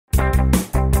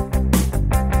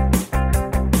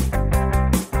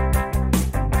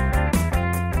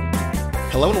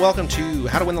Hello and welcome to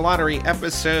How to Win the Lottery,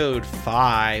 Episode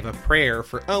 5, A Prayer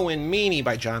for Owen, Meany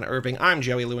by John Irving. I'm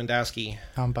Joey Lewandowski.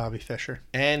 I'm Bobby Fischer.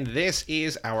 And this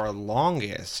is our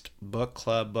longest book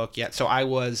club book yet. So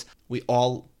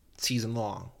all season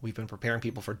long, we've been preparing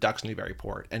people for Ducks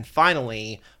Newburyport. And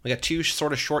finally, we got two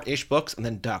sort of short-ish books and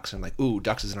then Ducks. And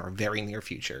Ducks is in our very near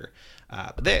future.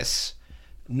 But this,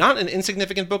 not an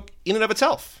insignificant book in and of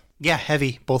itself. Yeah,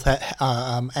 heavy, both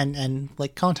and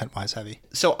like content-wise heavy.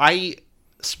 So I...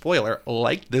 spoiler,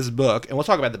 liked this book, and we'll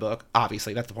talk about the book,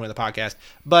 obviously, that's the point of the podcast,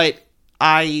 but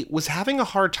I was having a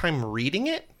hard time reading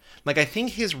it. I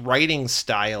think his writing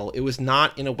style, it was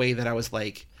not in a way that I was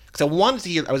because I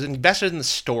was invested in the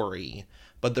story,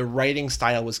 but the writing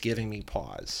style was giving me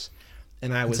pause.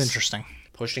 And I was interesting.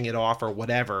 Pushing it off or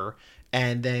whatever,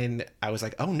 and then I was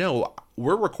like, oh no,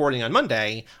 we're recording on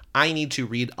Monday, I need to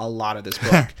read a lot of this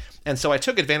book. And so I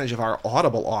took advantage of our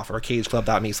Audible offer,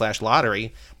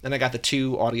 cageclub.me/lottery, and I got the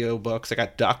two audio books. I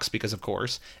got Ducks, because of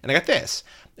course, and I got this.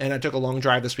 And I took a long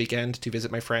drive this weekend to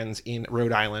visit my friends in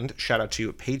Rhode Island. Shout out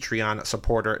to Patreon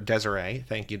supporter Desiree.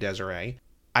 Thank you, Desiree.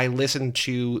 I listened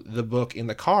to the book in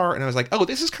the car, and I was like, oh,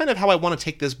 this is kind of how I want to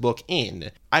take this book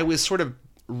in. I was sort of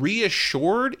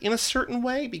reassured in a certain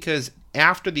way, because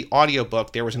after the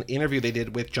audiobook, there was an interview they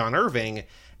did with John Irving,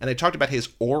 and they talked about his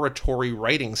oratory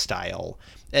writing style.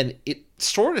 And it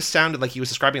sort of sounded like he was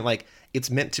describing it like it's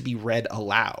meant to be read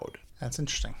aloud. That's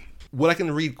interesting. What I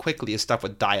can read quickly is stuff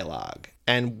with dialogue.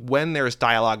 And when there's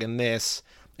dialogue in this,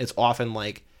 it's often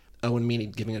like Owen Meany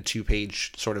giving a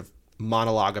 2-page sort of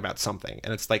monologue about something.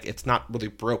 And it's not really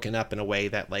broken up in a way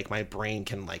that my brain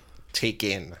can take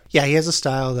in. Yeah, he has a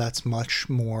style that's much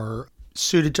more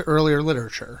suited to earlier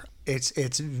literature. It's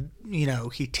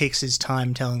he takes his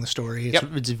time telling the story.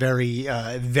 It's very,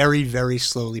 very, very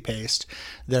slowly paced.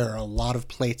 There are a lot of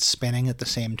plates spinning at the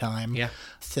same time. Yeah.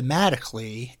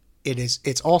 Thematically,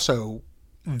 it's also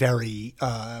very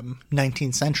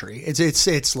 19th century.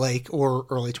 It's or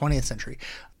early 20th century.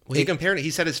 Well, he compared it. He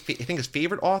said I think his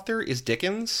favorite author is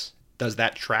Dickens. Does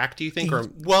that track, do you think? Or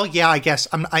well, yeah, I guess.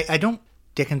 I don't.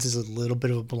 Dickens is a little bit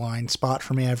of a blind spot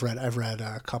for me. I've read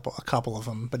a couple of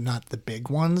them, but not the big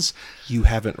ones. You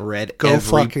haven't read Go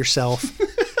fuck yourself.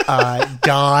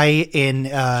 Die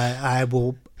in I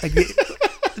will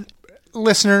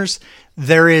listeners,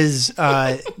 there is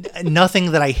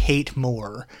nothing that I hate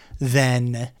more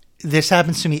than this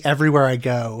happens to me everywhere I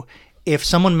go. If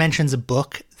someone mentions a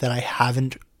book that I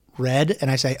haven't read and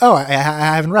I say, oh, I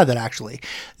haven't read that actually,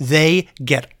 they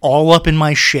get all up in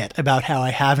my shit about how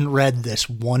I haven't read this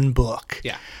one book.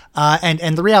 Yeah.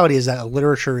 And the reality is that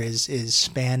literature is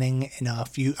spanning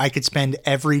enough. I could spend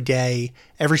every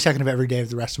second of every day of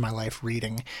the rest of my life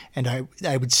reading, and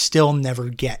I would still never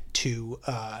get to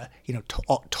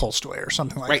Tolstoy or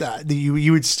something like that.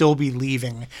 You would still be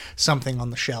leaving something on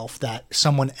the shelf that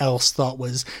someone else thought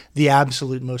was the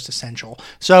absolute most essential.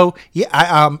 So yeah,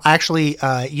 I actually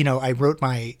I wrote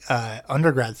my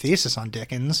undergrad thesis on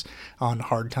Dickens, on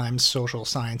hard times, social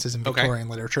sciences, and Victorian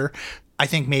literature. I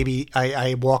think maybe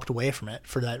I walked away from it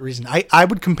for that reason. I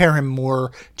would compare him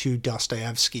more to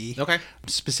Dostoevsky,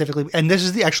 specifically, and this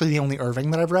is actually the only Irving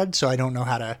that I've read, so I don't know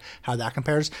how that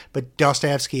compares. But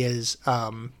Dostoevsky is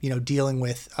oftentimes dealing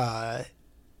with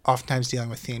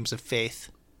themes of faith,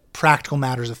 practical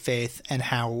matters of faith, and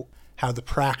how the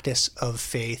practice of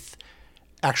faith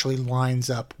actually lines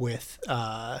up with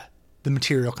the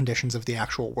material conditions of the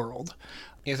actual world.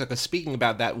 Yeah, so speaking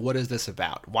about that, what is this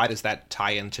about? Why does that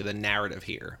tie into the narrative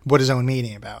here? What is Owen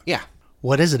Meany about? Yeah.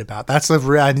 What is it about? That's a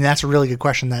really good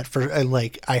question that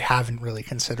I haven't really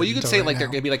considered. Well, you could say right there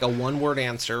could be a one-word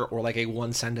answer, or a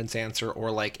one-sentence answer, or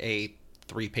a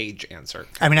 3-page answer.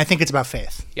 I mean, I think it's about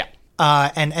faith. Yeah.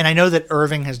 And I know that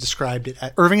Irving has described it.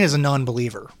 Irving is a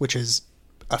non-believer, which is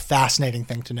a fascinating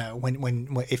thing to know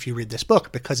if you read this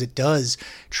book, because it does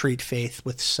treat faith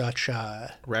with such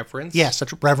reverence. Yeah,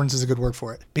 such reverence is a good word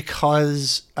for it.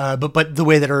 Because, but the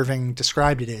way that Irving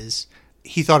described it is,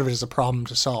 he thought of it as a problem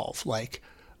to solve.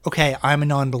 Okay, I'm a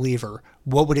non-believer.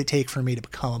 What would it take for me to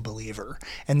become a believer?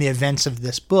 And the events of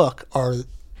this book are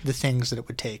the things that it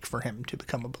would take for him to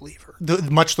become a believer.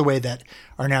 Much the way that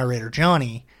our narrator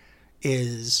Johnny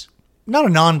is not a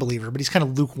non-believer, but he's kind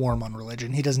of lukewarm on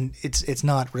religion. He doesn't. It's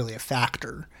not really a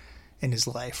factor in his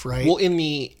life, right? Well,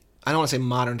 I don't want to say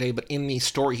modern day, but in the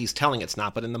story he's telling, it's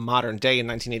not. But in the modern day, in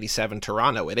 1987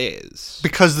 Toronto, it is.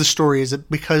 Because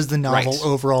the novel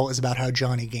overall is about how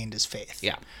Johnny gained his faith.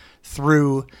 Yeah.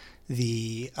 Through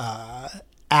the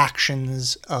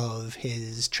actions of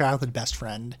his childhood best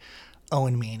friend,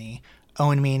 Owen Meany.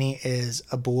 Owen Meany is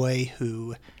a boy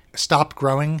who stopped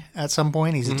growing at some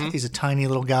point. He's a tiny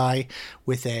little guy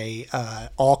with a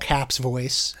all caps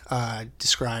voice,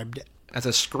 described as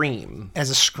a scream,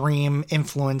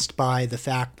 influenced by the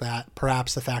fact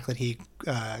that he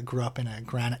grew up in a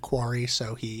granite quarry,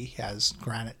 so he has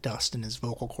granite dust in his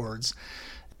vocal cords,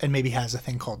 and maybe has a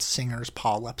thing called singer's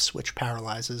polyps, which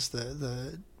paralyzes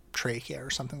the trachea or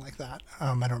something like that. I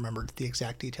don't remember the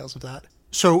exact details of that.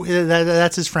 So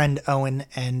that's his friend Owen,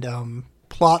 and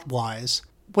plot-wise,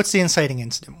 what's the inciting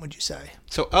incident, would you say?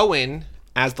 So Owen,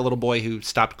 as the little boy who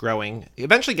stopped growing,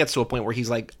 eventually gets to a point where he's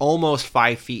like almost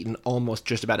 5 feet and almost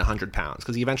just about 100 pounds,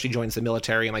 because he eventually joins the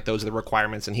military, and like those are the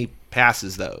requirements, and he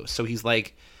passes those. So he's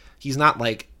not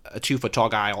like a 2 foot tall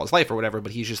guy all his life or whatever,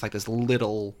 but he's just like this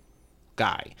little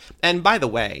guy. And by the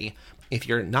way, if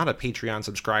you're not a Patreon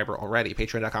subscriber already,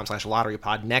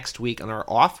 patreon.com/lotterypod, next week on our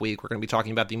off week, we're going to be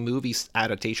talking about the movie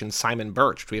adaptation Simon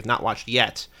Birch, which we have not watched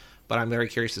yet, but I'm very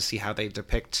curious to see how they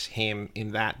depict him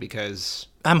in that, because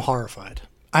I'm horrified.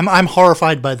 I'm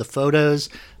horrified by the photos.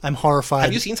 I'm horrified.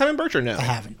 Have you seen Simon Birch or no? I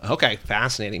haven't. Okay,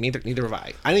 fascinating. Neither have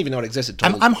I. I didn't even know it existed.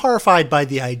 I'm horrified by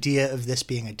the idea of this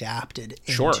being adapted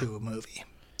into a movie.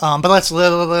 But let's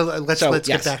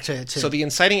get back to. So the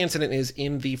inciting incident is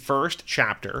in the first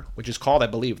chapter, which is called, I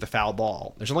believe, The Foul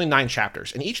Ball. There's only 9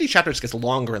 chapters, and each of these chapters gets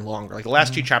longer and longer. Like the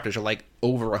last 2 chapters are like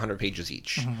over 100 pages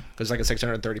each, because it's like a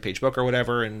 630-page book or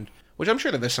whatever, and which I'm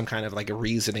sure that there's some kind of like a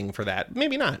reasoning for that.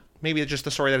 Maybe not. Maybe it's just the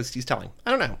story that he's telling.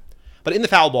 I don't know. But in The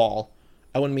Foul Ball,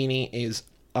 Owen Meany is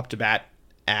up to bat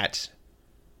at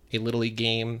a Little League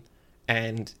game,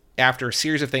 and after a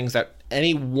series of things that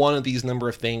any one of these number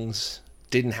of things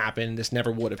didn't happen, this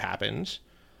never would have happened,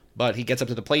 but he gets up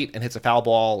to the plate and hits a foul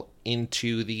ball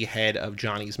into the head of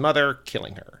Johnny's mother,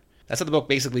 killing her. That's how the book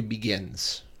basically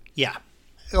begins. Yeah.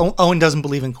 Owen doesn't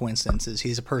believe in coincidences.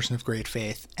 He's a person of great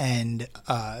faith, and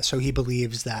so he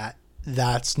believes that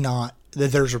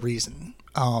there's a reason,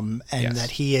 that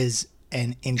he is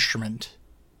an instrument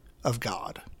of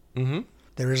God. Mm-hmm.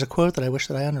 There is a quote that I wish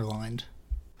that I underlined.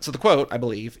 So the quote, I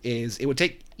believe, is, it'd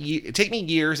take me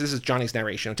years, this is Johnny's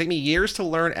narration, it would take me years to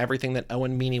learn everything that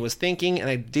Owen Meany was thinking, and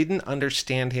I didn't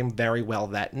understand him very well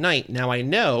that night. Now I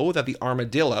know that the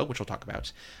armadillo, which we'll talk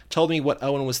about, told me what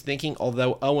Owen was thinking,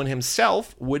 although Owen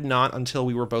himself would not until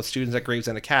we were both students at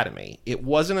Gravesend Academy. It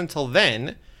wasn't until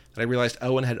then that I realized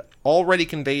Owen had already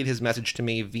conveyed his message to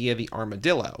me via the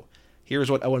armadillo. Here's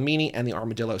what Owen Meany and the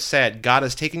armadillo said. God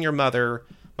has taken your mother.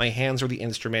 My hands are the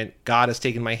instrument. God has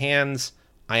taken my hands.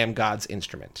 I am God's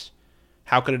instrument.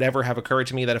 How could it ever have occurred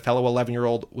to me that a fellow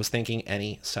 11-year-old was thinking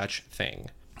any such thing?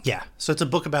 Yeah, so it's a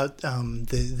book about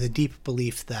the deep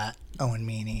belief that Owen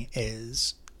Meany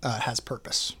has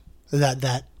purpose,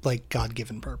 that like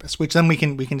God-given purpose. Which then we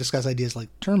can discuss ideas like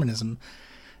determinism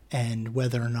and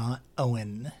whether or not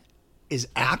Owen is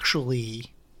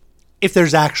actually, if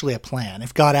there's actually a plan,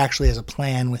 if God actually has a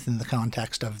plan within the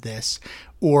context of this,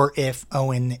 or if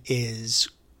Owen is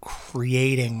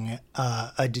creating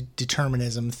a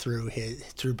determinism through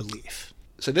belief.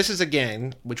 So this is,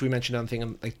 again, which we mentioned on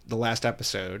the last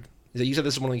episode, is that you said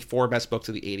this is one of the 4 best books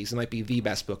of the 80s. It might be the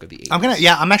best book of the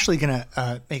 80s. I'm actually gonna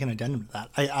make an addendum to that.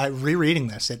 I rereading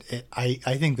this, I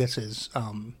think this is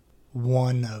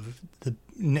one of the,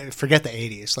 forget the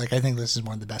 80s. Like, I think this is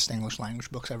one of the best English language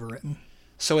books ever written.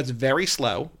 So it's very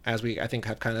slow, as we, I think,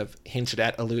 have kind of hinted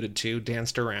at, alluded to,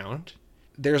 danced around.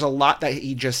 There's a lot that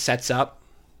he just sets up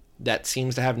that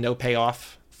seems to have no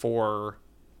payoff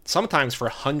sometimes for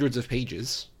hundreds of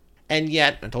pages. And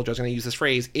yet, I told you I was going to use this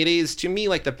phrase, it is, to me,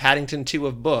 like the Paddington 2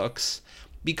 of books,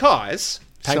 because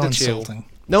Paddington 2... insulting.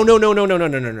 No.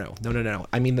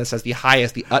 I mean this as the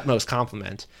highest, the utmost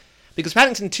compliment. Because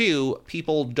Paddington 2,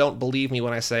 people don't believe me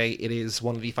when I say it is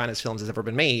one of the finest films that's ever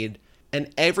been made,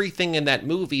 and everything in that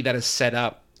movie that is set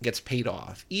up gets paid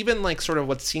off. Even like sort of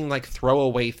what seemed like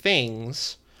throwaway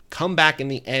things come back in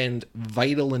the end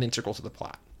vital and integral to the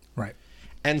plot. Right.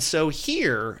 And so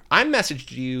here, I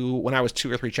messaged you when I was 2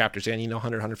 or 3 chapters in,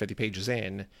 100, 150 pages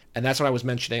in, and that's when I was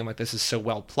mentioning, like, this is so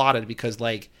well plotted, because,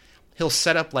 like, he'll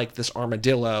set up, like, this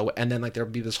armadillo, and then, like, there'll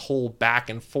be this whole back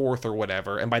and forth or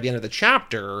whatever, and by the end of the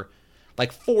chapter,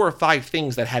 like, 4 or 5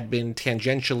 things that had been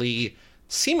tangentially,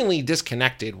 seemingly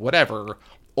disconnected, whatever,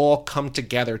 all come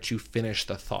together to finish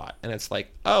the thought. And it's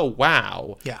like, oh,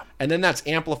 wow. Yeah. And then that's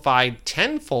amplified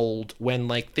tenfold when,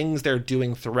 like, things they're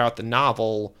doing throughout the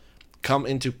novel come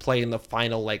into play in the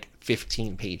final, like,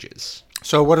 15 pages.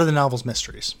 So what are the novel's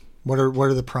mysteries? What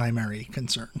are the primary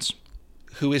concerns?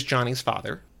 Who is Johnny's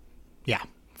father? Yeah,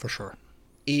 for sure.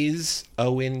 Is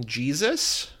Owen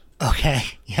Jesus? Okay,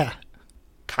 yeah.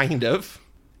 Kind of.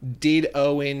 Did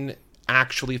Owen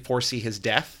actually foresee his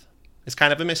death? Is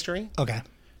kind of a mystery. Okay.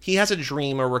 he has a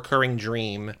dream, a recurring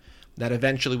dream, that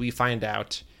eventually we find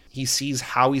out he sees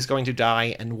how he's going to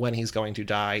die and when he's going to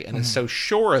die, and is so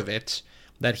sure of it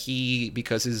that he,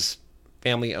 because his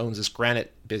family owns this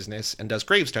granite business and does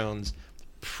gravestones,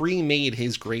 pre-made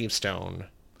his gravestone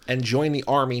and joined the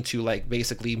army to like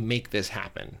basically make this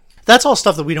happen. That's all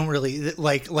stuff that we don't really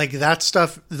like that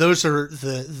stuff. Those are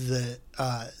the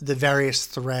various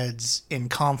threads in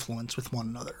confluence with one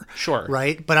another. Sure.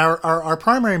 Right. But our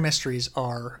primary mysteries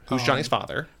are Who's Johnny's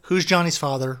father? Who's Johnny's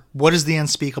father? What is the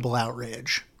unspeakable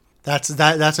outrage? That's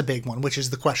a big one, which is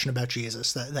the question about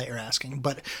Jesus that you're asking.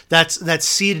 But that's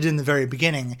seated in the very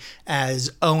beginning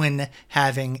as Owen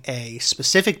having a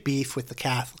specific beef with the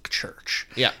Catholic Church.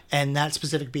 Yeah. And that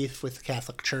specific beef with the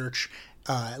Catholic Church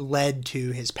led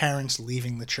to his parents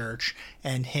leaving the church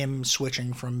and him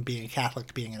switching from being a Catholic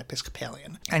to being an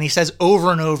Episcopalian. And he says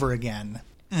over and over again,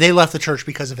 they left the church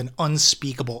because of an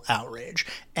unspeakable outrage.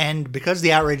 And because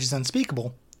the outrage is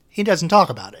unspeakable, he doesn't talk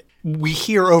about it. We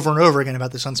hear over and over again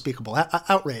about this unspeakable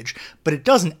outrage, but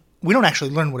we don't actually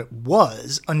learn what it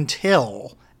was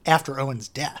until after Owen's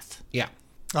death. Yeah.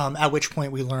 At which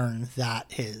point we learn that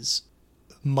his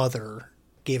mother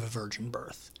gave a virgin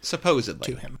birth.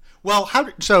 Supposedly. To him. Well,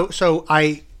 so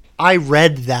I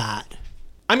read that.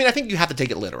 I mean, I think you have to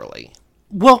take it literally.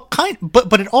 Well,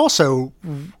 but it also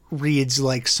reads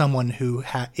like someone who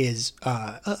is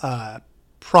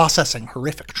processing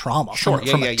horrific trauma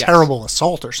from a terrible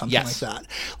assault or something like that.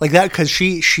 Like that, because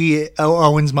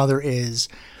Owen's mother is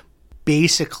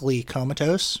basically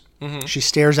comatose. Mm-hmm. She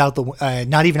stares out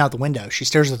not even out the window. She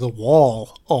stares at the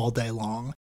wall all day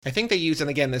long. I think they use, and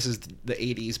again, this is the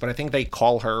 80s, but I think they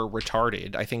call her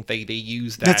retarded. I think they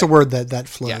use that. That's a word that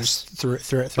flows through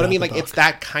it. But I mean, like, it's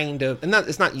that kind of, and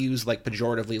it's not used like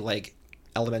pejoratively, like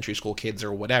elementary school kids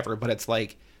or whatever, but it's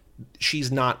like,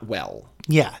 she's not well.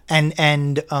 Yeah,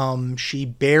 and she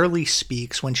barely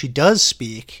speaks. When she does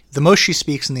speak, the most she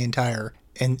speaks in the entire,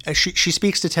 and she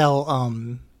speaks to tell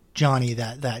Johnny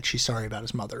that she's sorry about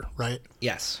his mother, right?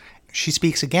 Yes. She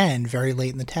speaks again very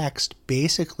late in the text,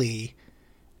 basically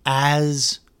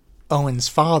as Owen's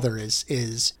father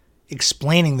is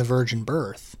explaining the virgin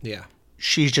birth. Yeah.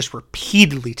 She's just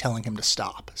repeatedly telling him to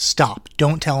stop. Stop.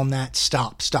 Don't tell him that.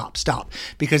 Stop, stop, stop.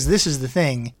 Because this is the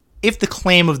thing. If the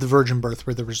claim of the virgin birth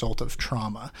were the result of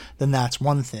trauma, then that's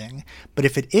one thing. But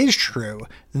if it is true,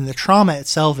 then the trauma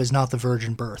itself is not the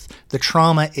virgin birth. The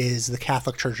trauma is the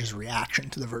Catholic Church's reaction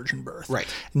to the virgin birth. Right.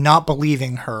 Not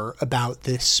believing her about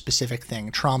this specific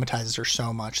thing traumatizes her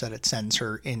so much that it sends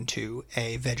her into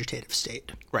a vegetative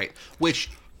state. Right.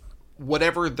 Which,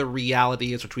 whatever the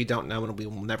reality is, which we don't know and we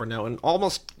will never know, and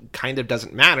almost kind of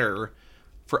doesn't matter,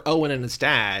 for Owen and his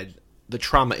dad, the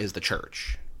trauma is the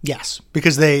church. Yes,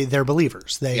 because they're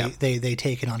believers. They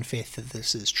take it on faith that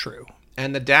this is true.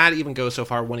 And the dad even goes so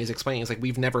far when he's explaining, he's like,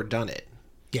 we've never done it.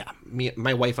 Yeah.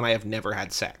 My wife and I have never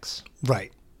had sex.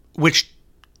 Right. Which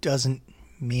doesn't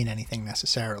mean anything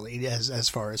necessarily as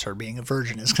far as her being a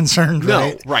virgin is concerned,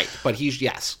 right? No, right. But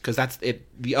because that's it.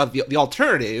 The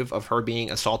alternative of her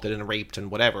being assaulted and raped and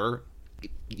whatever,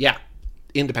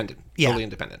 independent. Yeah. Totally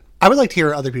independent. I would like to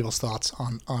hear other people's thoughts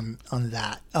on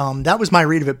that. That was my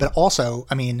read of it, but also,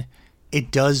 I mean,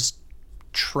 it does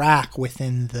track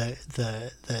within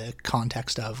the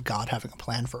context of God having a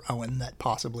plan for Owen that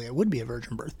possibly it would be a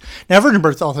virgin birth. Now, virgin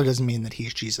birth also doesn't mean that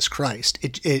he's Jesus Christ,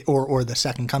 or the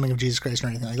second coming of Jesus Christ or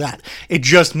anything like that. It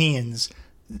just means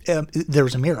there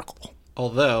was a miracle.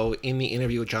 Although, in the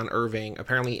interview with John Irving,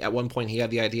 apparently at one point he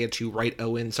had the idea to write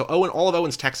Owen. So all of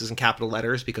Owen's text is in capital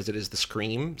letters because it is the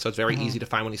scream, so it's very easy to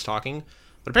find when he's talking.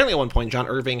 But apparently at one point, John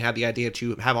Irving had the idea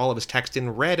to have all of his text in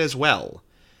red as well,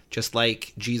 just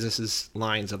like Jesus'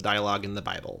 lines of dialogue in the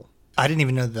Bible. I didn't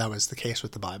even know that was the case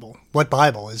with the Bible. What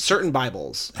Bible is? Certain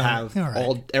Bibles have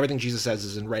everything Jesus says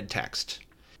is in red text.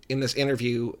 In this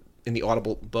interview, in the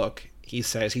Audible book, he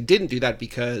says he didn't do that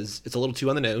because it's a little too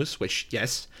on the nose, which,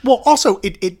 yes. Well, also,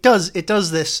 it does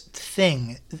this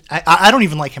thing. I don't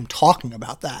even like him talking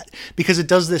about that because it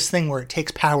does this thing where it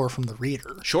takes power from the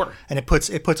reader. Sure. And it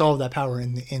puts all of that power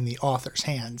in the author's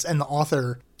hands. And the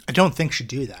author, I don't think, should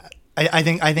do that. I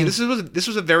think this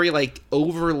was a very like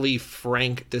overly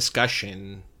frank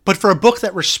discussion. But for a book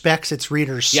that respects its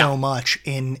readers so much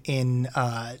in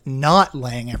not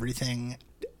laying everything,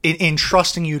 in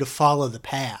trusting you to follow the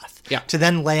path, to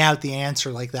then lay out the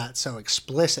answer like that so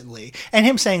explicitly, and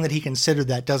him saying that he considered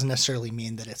that doesn't necessarily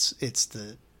mean that it's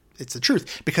the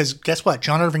truth. Because guess what?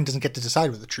 John Irving doesn't get to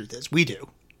decide what the truth is. We do.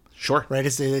 Sure. Right?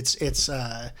 It's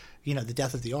the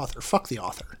death of the author. Fuck the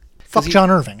author. Fuck John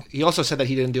Irving. He also said that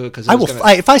he didn't do it because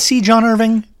if I see John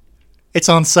Irving, it's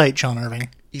on site, John Irving.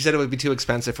 He said it would be too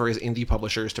expensive for his indie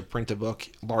publishers to print a book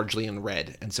largely in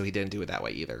red, and so he didn't do it that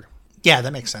way either. Yeah,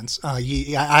 that makes sense.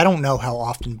 I don't know how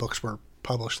often books were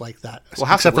published like that. Well,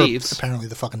 House of Leaves. Apparently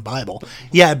the fucking Bible.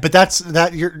 Yeah, but that's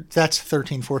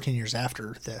 13, 14 years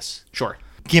after this. Sure.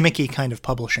 Gimmicky kind of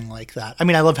publishing like that. I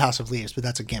mean, I love House of Leaves, but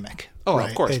that's a gimmick. Oh,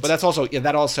 right? Of course. But that's also,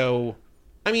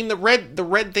 I mean, the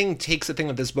red thing takes the thing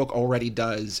that this book already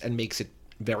does and makes it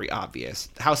very obvious.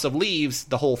 House of Leaves,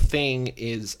 the whole thing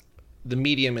is, the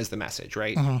medium is the message,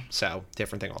 right? Mm-hmm. So,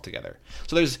 different thing altogether.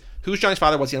 So there's, who's Johnny's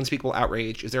father? What's the unspeakable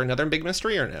outrage? Is there another big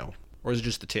mystery or no? Or is it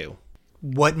just the two?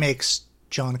 What makes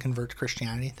John convert to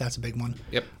Christianity? That's a big one.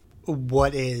 Yep.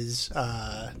 What is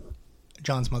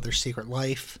John's mother's secret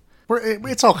life?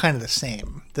 It's all kind of the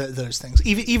same, those things.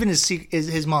 Even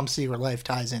his mom's secret life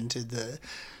ties into the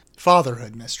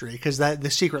fatherhood mystery, because the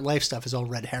secret life stuff is all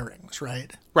red herrings,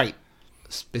 right? Right.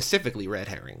 Specifically red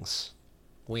herrings.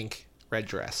 Wink, red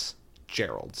dress,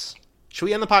 Gerald's. Should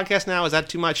we end the podcast now? Is that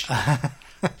too much?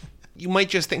 You might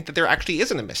just think that there actually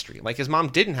isn't a mystery. Like, his mom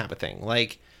didn't have a thing.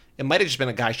 Like, it might have just been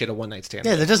a guy she had a one-night stand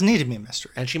with. Yeah, there doesn't need to be a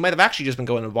mystery. And she might have actually just been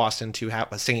going to Boston to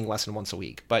have a singing lesson once a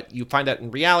week. But you find out in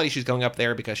reality she's going up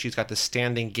there because she's got this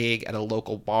standing gig at a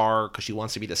local bar because she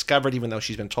wants to be discovered, even though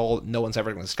she's been told no one's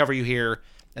ever going to discover you here.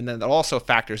 And then that also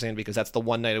factors in because that's the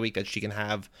one night a week that she can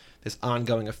have this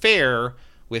ongoing affair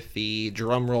with the,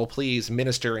 drumroll please,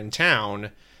 minister in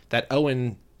town that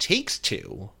Owen takes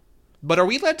to. But are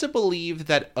we led to believe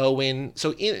that Owen...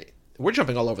 we're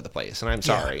jumping all over the place, and I'm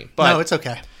sorry. Yeah. But no, it's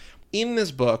okay. In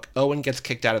this book, Owen gets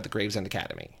kicked out of the Gravesend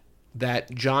Academy. That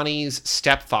Johnny's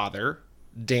stepfather,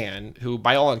 Dan, who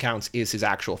by all accounts is his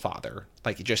actual father,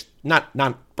 like just not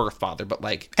birth father, but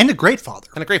like... And a great father.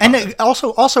 And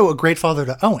also a great father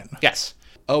to Owen. Yes.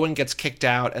 Owen gets kicked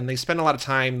out, and they spend a lot of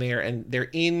time there, and they're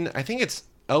in... I think it's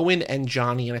Owen and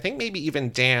Johnny, and I think maybe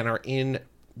even Dan are in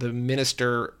the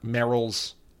minister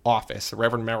Merrill's office, the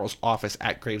Reverend Merrill's office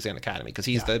at Gravesend Academy, because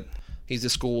he's the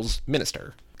school's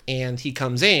minister. And he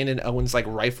comes in, and Owen's like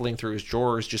rifling through his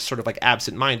drawers, just sort of like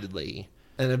absentmindedly.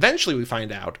 And eventually we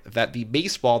find out that the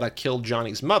baseball that killed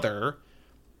Johnny's mother,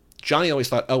 Johnny always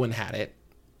thought Owen had it,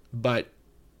 but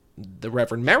the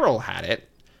Reverend Merrill had it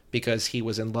because he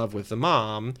was in love with the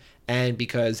mom, and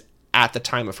because at the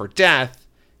time of her death,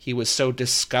 he was so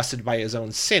disgusted by his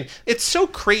own sin. It's so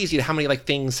crazy how many like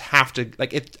things have to,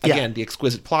 like, it again, the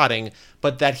exquisite plotting,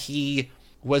 but that he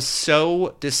was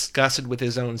so disgusted with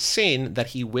his own sin that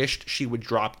he wished she would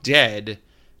drop dead,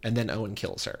 and then Owen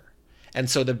kills her. And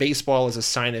so the baseball is a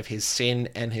sign of his sin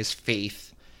and his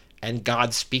faith, and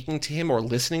God speaking to him or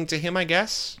listening to him, I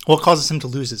guess. Well, it causes him to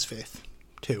lose his faith,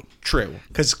 too. True.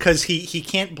 Because he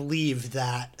can't believe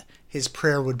that his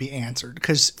prayer would be answered.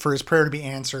 Because for his prayer to be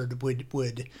answered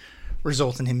would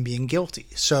result in him being guilty.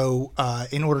 So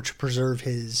in order to preserve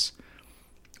his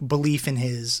belief in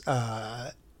his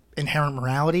inherent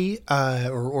morality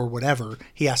or whatever,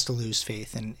 he has to lose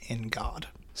faith in God.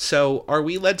 So are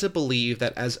we led to believe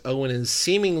that as Owen is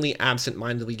seemingly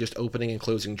absent-mindedly just opening and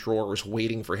closing drawers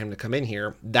waiting for him to come in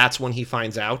here, that's when he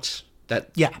finds out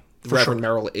that Reverend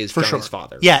Merrill is Johnny's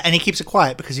father? Yeah, and he keeps it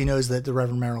quiet because he knows that the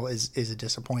Reverend Merrill is a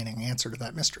disappointing answer to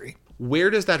that mystery. Where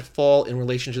does that fall in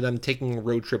relation to them taking a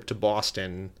road trip to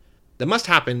Boston? That must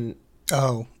happen...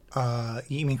 Oh,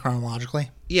 you mean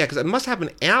chronologically? Yeah, because it must happen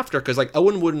after, because like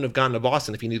Owen wouldn't have gone to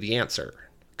Boston if he knew the answer.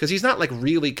 Because he's not like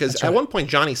really, because at one point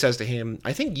Johnny says to him,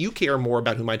 I think you care more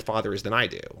about who my father is than I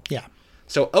do. Yeah.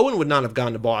 So Owen would not have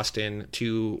gone to Boston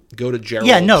to go to Gerald's.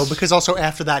 Yeah, no, because also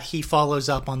after that he follows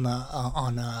up on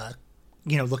the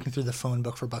looking through the phone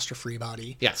book for Buster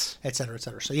Freebody. Yes. Et cetera, et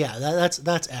cetera. So yeah,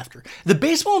 that's after. The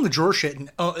baseball in the drawer shit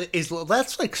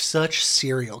that's like such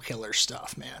serial killer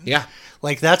stuff, man. Yeah.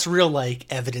 Like that's real like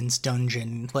evidence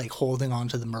dungeon, like holding on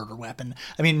to the murder weapon.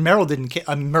 I mean, Merrill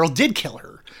did kill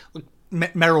her.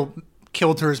 Merrill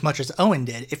killed her as much as Owen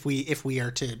did. If we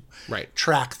are to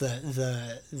track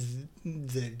the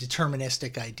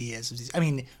deterministic ideas of these, I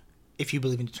mean, if you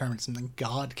believe in determinism, then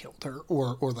God killed her,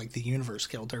 or like the universe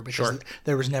killed her, because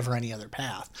there was never any other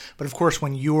path. But of course,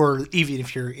 when you're even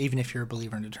if you're a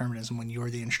believer in determinism, when you're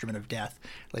the instrument of death,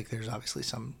 like there's obviously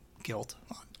some guilt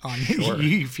on you.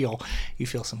 You feel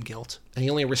some guilt, and he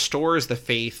only restores the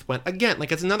faith when, again,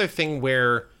 like it's another thing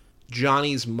where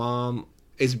Johnny's mom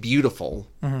is beautiful,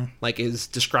 like is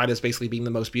described as basically being the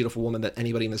most beautiful woman that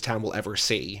anybody in this town will ever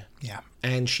see. Yeah.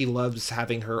 And she loves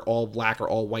having her all black or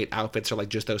all white outfits, or like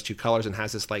just those two colors, and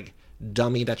has this like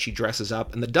dummy that she dresses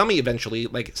up. And the dummy eventually,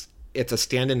 like, it's a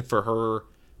stand-in for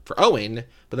Owen,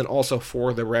 but then also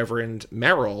for the Reverend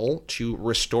Merrill to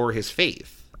restore his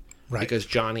faith. Right. Because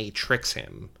Johnny tricks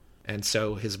him. And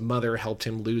so his mother helped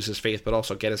him lose his faith, but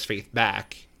also get his faith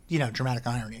back. dramatic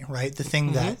irony, right? The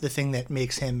thing that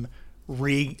makes him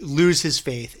lose his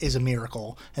faith is a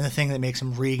miracle, and the thing that makes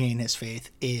him regain his faith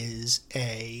is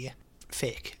a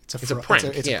fake. It's a prank.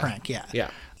 It's a prank. Yeah.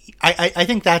 Yeah. I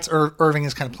think that's Irving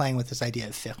is kind of playing with this idea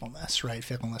of fickleness, right?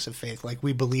 Fickleness of faith. Like,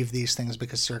 we believe these things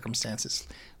because circumstances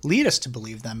lead us to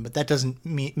believe them, but that doesn't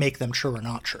make them true or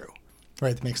not true,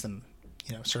 right? That makes them,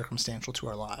 circumstantial to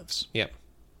our lives. Yeah.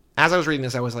 As I was reading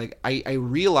this, I was like, I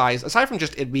realized, aside from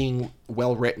just it being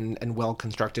well written and well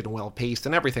constructed and well paced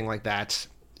and everything like that,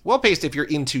 well paced if you're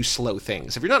into slow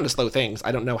things. If you're not into slow things,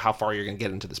 I don't know how far you're going to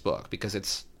get into this book because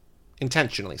it's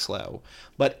intentionally slow.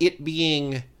 But it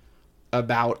being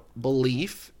about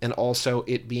belief and also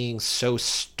it being so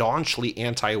staunchly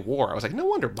anti-war, I was like, no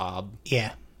wonder Bob.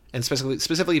 Yeah. And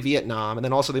specifically Vietnam, and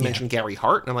then also they mentioned Gary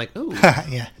Hart, and I'm like, ooh,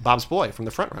 yeah, Bob's boy from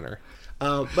The Frontrunner.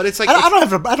 But it's like I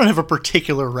don't have a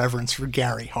particular reverence for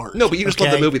Gary Hart. No, but you just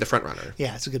love the movie The Frontrunner.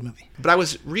 Yeah, it's a good movie. But I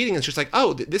was reading, it's just like,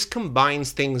 oh, this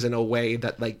combines things in a way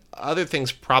that like other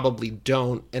things probably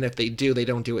don't, and if they do, they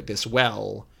don't do it this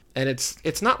well. And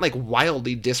it's not like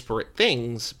wildly disparate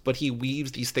things, but he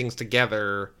weaves these things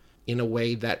together in a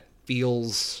way that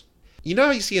feels,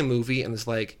 how you see a movie and it's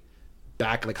like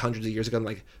back like hundreds of years ago, and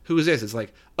like, who is this? It's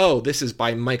like, oh, this is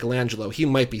by Michelangelo. He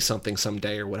might be something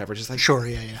someday or whatever. Just like, sure,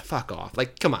 yeah. Fuck off.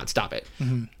 Like, come on, stop it.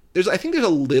 Mm-hmm. I think there's a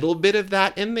little bit of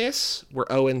that in this, where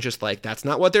Owen just like, that's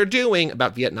not what they're doing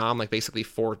about Vietnam, like basically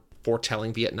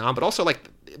foretelling Vietnam, but also like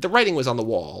the writing was on the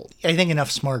wall. I think enough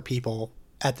smart people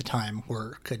at the time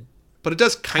could. But it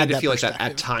does kind of feel like that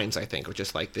at times, I think, or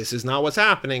just like, this is not what's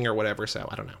happening or whatever, so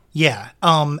I don't know. Yeah.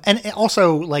 And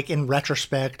also, like, in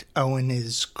retrospect, Owen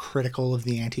is critical of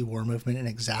the anti-war movement in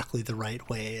exactly the right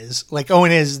ways. Like,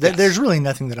 Owen is, yes. There's really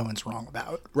nothing that Owen's wrong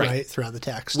about, right? Throughout the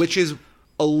text. Which is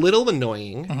a little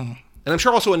annoying, and I'm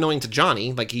sure also annoying to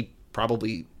Johnny, like, he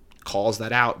probably calls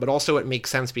that out, but also it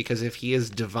makes sense because if he is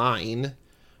divine,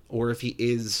 or if he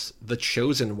is the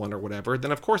chosen one or whatever, then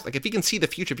of course, like, if he can see the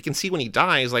future, if he can see when he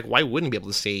dies, like, why wouldn't he be able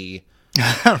to see?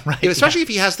 Right, especially if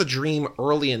he has the dream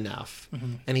early enough,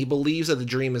 and he believes that the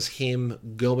dream is him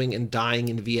going and dying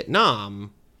in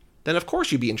Vietnam, then of course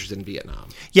you'd be interested in Vietnam.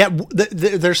 Yeah,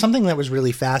 there's something that was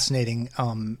really fascinating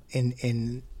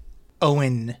in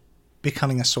Owen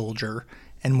becoming a soldier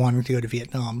and wanting to go to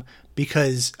Vietnam,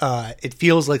 because it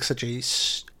feels like such a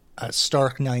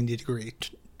stark 90-degree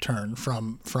turn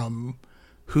from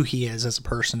who he is as a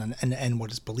person and what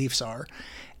his beliefs are.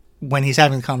 When he's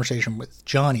having the conversation with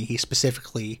Johnny, he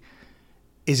specifically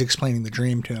is explaining the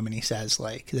dream to him, and he says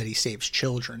like that he saves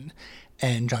children,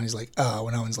 and Johnny's like, oh,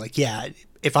 and Owen's like, yeah,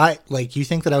 if I, like, you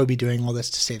think that I would be doing all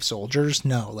this to save soldiers?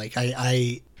 No, like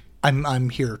I'm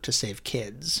here to save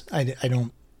kids. I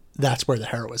don't. That's where the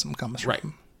heroism comes from. Right.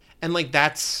 And like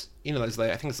that's, there's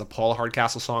like, I think it's the Paul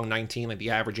Hardcastle song 19, like the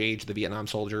average age of the Vietnam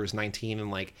soldier is 19, and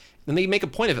like then they make a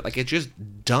point of it, like it's just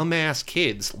dumbass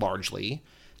kids largely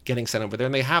getting sent over there,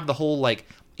 and they have the whole like,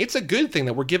 it's a good thing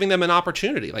that we're giving them an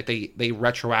opportunity. Like they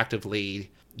retroactively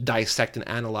dissect and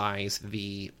analyze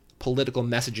the political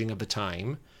messaging of the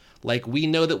time. Like, we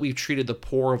know that we've treated the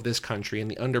poor of this country and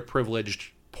the underprivileged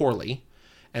poorly,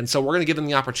 and so we're going to give them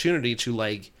the opportunity to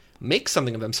like make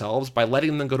something of themselves by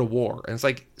letting them go to war. And it's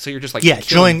like, so you're just like,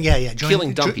 killing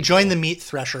dumb people. Join the meat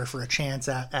thresher for a chance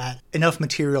at enough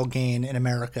material gain in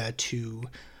America to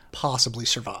possibly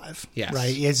survive. Yes.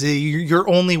 Right? Your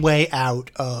only way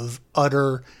out of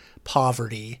utter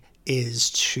poverty is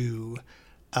to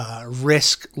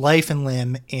risk life and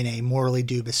limb in a morally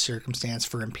dubious circumstance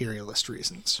for imperialist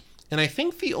reasons. And I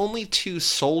think the only two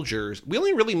soldiers, we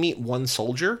only really meet one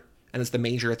soldier, and it's the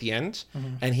major at the end,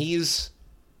 and he's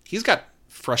got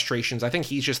frustrations. I think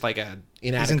he's just like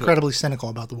inadequate. He's incredibly cynical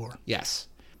about the war. Yes.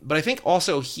 But I think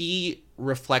also he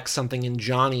reflects something in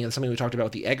Johnny, and something we talked about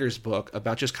with the Eggers book,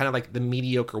 about just kind of like the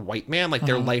mediocre white man. Like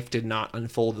their life did not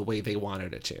unfold the way they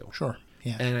wanted it to. Sure.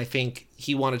 Yeah. And I think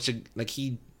he wanted to, like,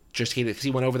 he just hated it because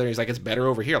he went over there and he's like, it's better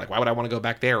over here. Like, why would I want to go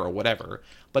back there or whatever?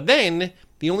 But then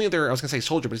the only other, I was going to say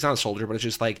soldier, but he's not a soldier, but it's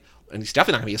just like, and he's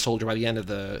definitely not going to be a soldier by the end of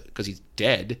because he's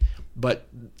dead. But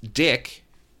Dick,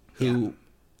 who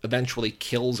eventually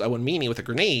kills Owen Meany with a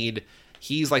grenade,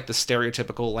 he's like the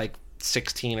stereotypical like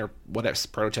 16 or whatever,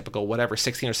 prototypical whatever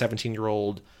 16 or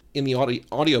 17-year-old in the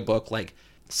audiobook, like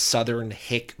Southern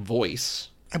hick voice,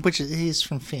 which he's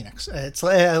from Phoenix. It's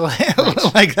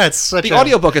like that's such the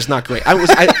audiobook is not great. I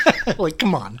like,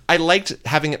 come on. I liked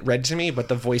having it read to me, but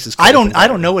the voice is I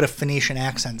don't know what a Phoenician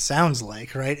accent sounds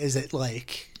like, right? Is it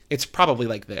like, it's probably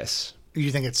like this. You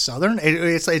think it's Southern?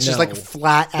 It's just like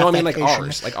flat affectation. No, I mean like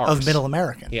ours. Of Middle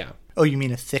American. Yeah. Oh, you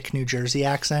mean a thick New Jersey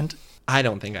accent? I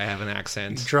don't think I have an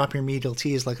accent. You drop your middle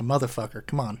T's like a motherfucker.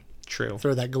 Come on. True.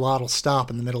 Throw that glottal stop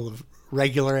in the middle of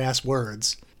regular ass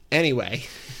words. Anyway,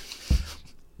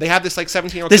 they have this like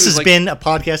 17-year-old. This has been a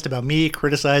podcast about me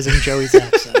criticizing Joey's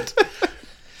accent.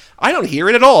 I don't hear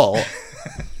it at all.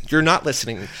 You're not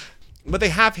listening. But they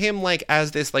have him like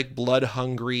as this like blood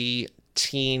hungry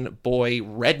teen boy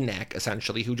redneck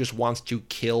essentially who just wants to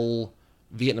kill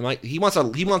Vietnamite. He wants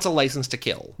a license to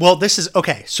kill. Well, this is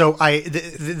okay. So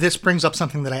this brings up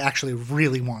something that I actually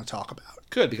really want to talk about.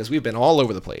 Good, because we've been all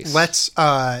over the place. Let's.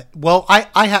 Well, I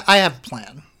have a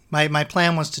plan. My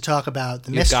plan was to talk about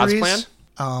the mysteries. God's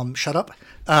plan? Shut up.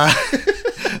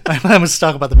 My plan was to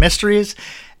talk about the mysteries,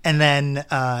 and then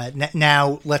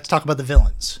now let's talk about the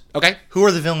villains. Okay. Who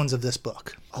are the villains of this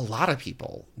book? A lot of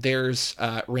people. There's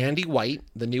Randy White,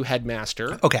 the new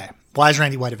headmaster. Okay. Why is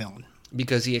Randy White a villain?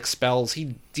 Because he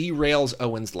derails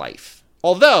Owen's life.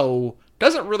 Although,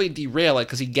 doesn't really derail it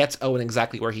because he gets Owen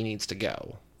exactly where he needs to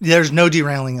go. There's no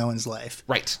derailing Owen's life.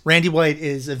 Right. Randy White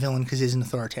is a villain because he's an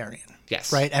authoritarian.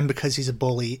 Yes. Right? And because he's a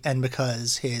bully, and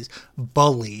because his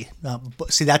bully...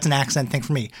 see, that's an accent thing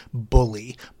for me.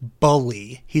 Bully.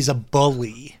 Bully. He's a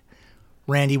bully.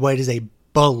 Randy White is a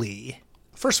bully.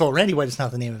 First of all, Randy White is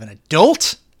not the name of an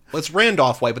adult. Well, it's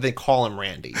Randolph White, but they call him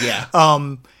Randy. Yeah.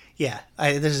 Yeah.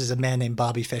 This is a man named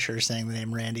Bobby Fischer saying the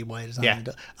name Randy White is not an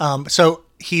adult.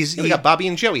 We got Bobby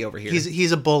and Joey over here.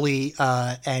 He's a bully,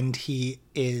 and he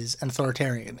is an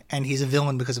authoritarian, and he's a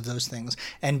villain because of those things,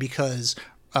 and because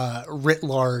writ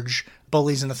large,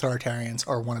 bullies and authoritarians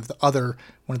are one of the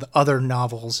other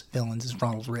novels' villains is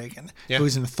Ronald Reagan, who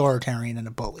is an authoritarian and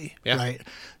a bully. Yeah. Right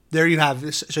there, you have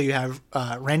this. So you have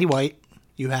Randy White,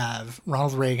 you have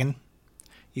Ronald Reagan,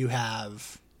 you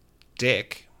have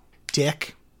Dick,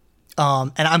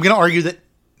 and I'm going to argue that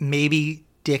maybe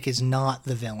Dick is not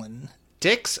the villain.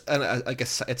 Dick's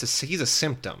he's a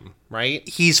symptom, right?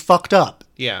 He's fucked up.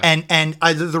 Yeah. And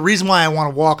the reason why I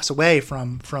want to walk us away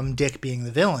from Dick being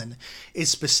the villain is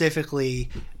specifically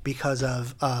because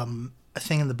of a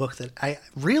thing in the book that I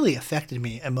really affected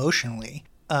me emotionally.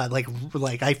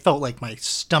 Like I felt like my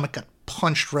stomach got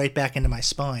punched right back into my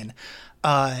spine.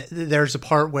 There's a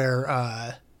part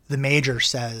where the Major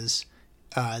says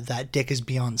that Dick is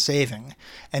beyond saving,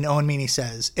 and Owen Meany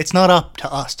says it's not up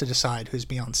to us to decide who's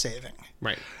beyond saving.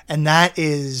 Right. And that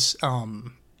is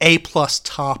A+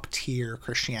 top tier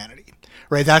Christianity,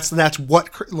 right? That's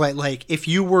what like if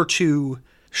you were to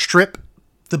strip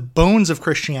the bones of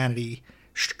Christianity,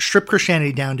 strip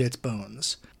Christianity down to its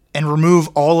bones, and remove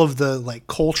all of the like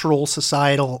cultural,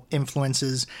 societal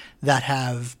influences that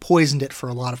have poisoned it for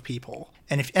a lot of people.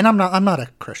 And I'm not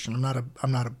a Christian.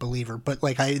 I'm not a believer. But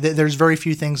like there's very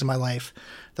few things in my life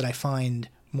that I find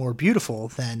more beautiful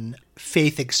than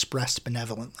faith expressed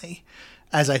benevolently,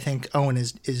 as I think Owen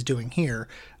is doing here.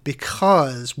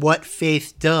 Because what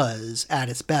faith does at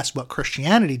its best, what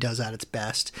Christianity does at its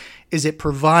best, is it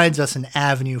provides us an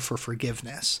avenue for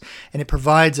forgiveness, and it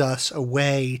provides us a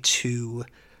way to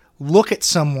look at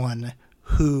someone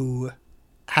who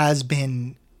has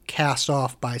been cast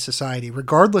off by society,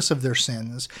 regardless of their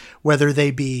sins, whether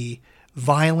they be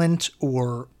violent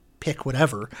or pick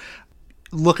whatever,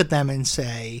 look at them and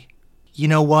say, you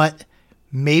know what,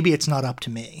 maybe it's not up to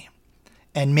me.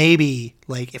 And maybe,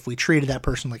 like, if we treated that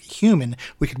person like a human,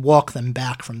 we could walk them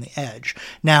back from the edge.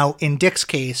 Now, in Dick's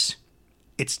case,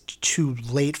 it's too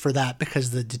late for that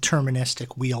because the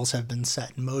deterministic wheels have been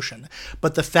set in motion.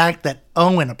 But the fact that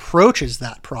Owen approaches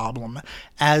that problem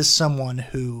as someone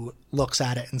who looks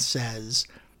at it and says,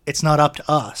 it's not up to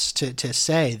us to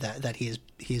say that he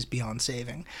is beyond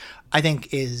saving, I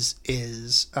think is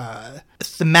a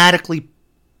thematically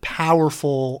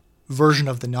powerful version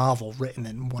of the novel written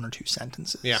in one or two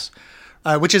sentences. Yeah.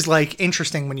 Which is like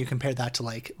interesting when you compare that to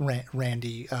like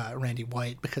Randy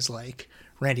White, because like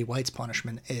Randy White's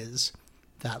punishment is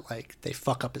that like they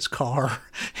fuck up his car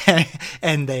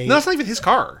and they... No, that's not even his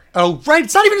car. Oh, right.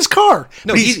 It's not even his car.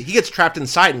 No, he gets trapped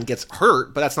inside and gets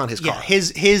hurt, but that's not his car. Yeah,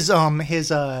 his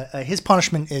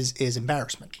punishment is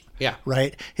embarrassment. Yeah.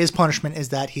 Right? His punishment is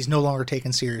that he's no longer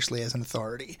taken seriously as an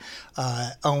authority.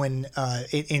 Owen,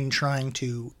 in trying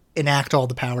to enact all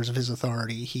the powers of his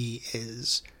authority, he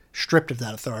is stripped of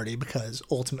that authority because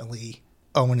ultimately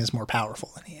Owen is more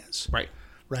powerful than he is. Right.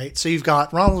 Right? So you've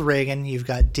got Ronald Reagan, you've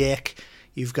got Dick,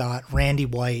 you've got Randy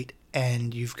White,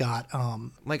 and you've got...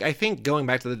 Like, I think going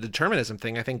back to the determinism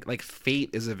thing, I think, like, fate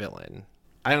is a villain.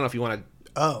 I don't know if you want to...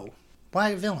 Oh. Why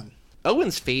a villain?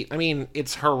 Owen's fate, I mean,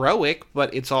 it's heroic,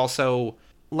 but it's also,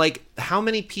 like, how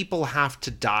many people have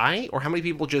to die? Or how many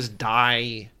people just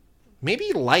die?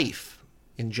 Maybe life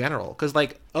in general. Because,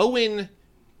 like, Owen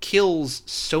kills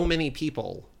so many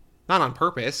people. Not on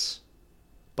purpose,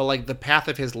 but, like, the path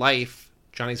of his life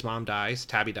Johnny's mom dies.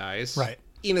 Tabby dies. Right.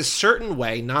 In a certain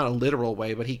way, not a literal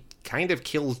way, but he kind of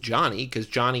kills Johnny because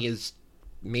Johnny is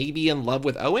maybe in love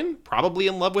with Owen, probably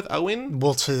in love with Owen.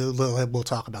 We'll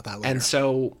talk about that later. And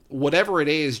so whatever it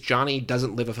is, Johnny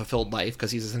doesn't live a fulfilled life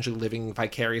because he's essentially living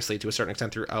vicariously to a certain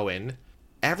extent through Owen.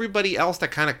 Everybody else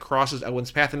that kind of crosses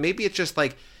Owen's path, and maybe it's just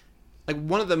like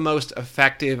one of the most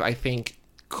effective, I think,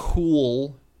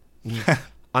 cool,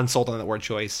 unsold on that word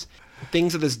choice,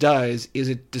 things that this does is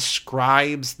it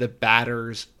describes the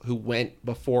batters who went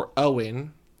before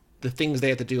Owen, the things they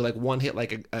had to do, like one hit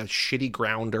like a shitty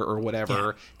grounder or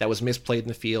whatever that was misplayed in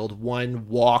the field. One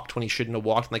walked when he shouldn't have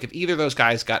walked. Like if either of those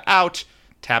guys got out,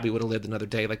 Tabby would have lived another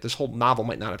day. Like this whole novel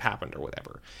might not have happened or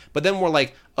whatever. But then we're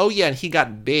like, oh yeah, and he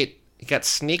got bit. He got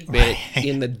snake bit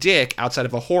in the dick outside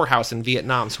of a whorehouse in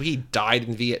Vietnam. So he died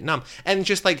in Vietnam. And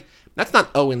just like, that's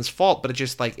not Owen's fault, but it's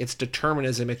just like, it's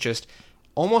determinism. It's just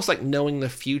almost like knowing the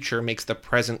future makes the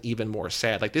present even more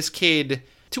sad. Like this kid,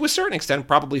 to a certain extent,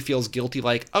 probably feels guilty,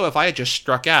 like, oh, if I had just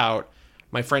struck out,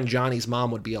 my friend Johnny's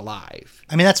mom would be alive.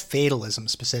 I mean, that's fatalism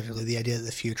specifically, the idea that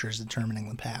the future is determining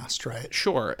the past, right?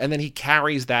 Sure. And then he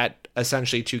carries that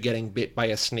essentially to getting bit by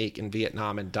a snake in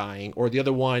Vietnam and dying, or the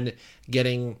other one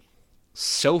getting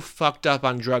so fucked up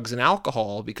on drugs and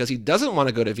alcohol because he doesn't want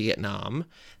to go to Vietnam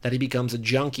that he becomes a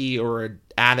junkie or an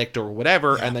addict or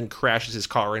whatever, and then crashes his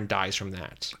car and dies from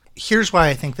that. Here's why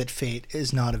I think that fate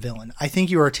is not a villain. I think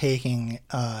you are taking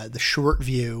the short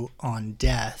view on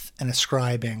death and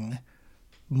ascribing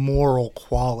moral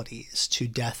qualities to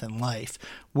death and life,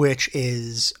 which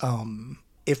is,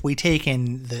 if we take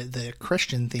in the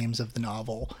Christian themes of the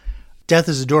novel, death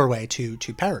is a doorway to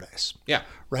paradise. Yeah.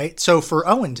 Right? So for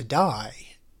Owen to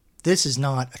die, this is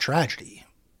not a tragedy,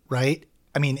 right?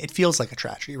 I mean, it feels like a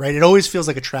tragedy, right? It always feels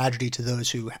like a tragedy to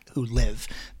those who live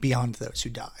beyond those who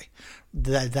die.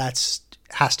 That's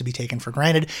has to be taken for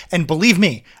granted. And believe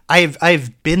me, I've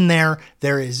been there.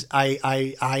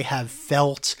 I have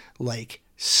felt like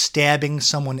stabbing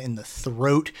someone in the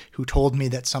throat who told me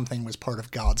that something was part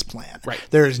of God's plan. Right.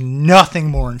 There is nothing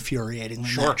more infuriating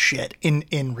than that shit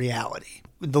in reality.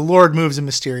 The Lord moves in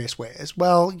mysterious ways.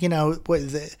 Well, you know,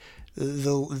 the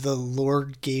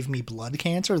Lord gave me blood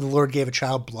cancer. The Lord gave a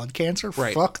child blood cancer.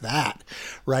 Right. Fuck that.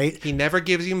 Right. He never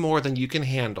gives you more than you can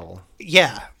handle.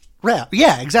 Yeah. Right.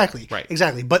 Yeah, exactly. Right.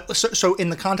 Exactly. But so in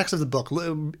the context of the book,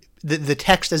 the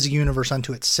text as a universe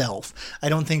unto itself, I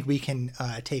don't think we can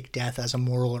take death as a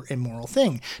moral or immoral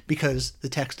thing, because the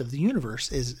text of the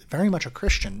universe is very much a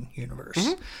Christian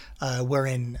universe,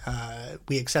 wherein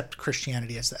we accept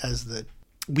Christianity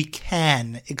we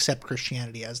can accept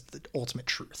Christianity as the ultimate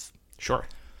truth. Sure.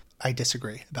 I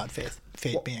disagree about faith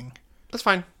being. That's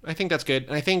fine. I think that's good.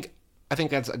 And I think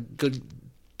that's a good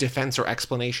defense or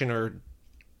explanation or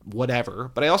whatever.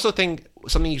 But I also think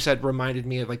something you said reminded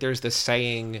me of, like, there's this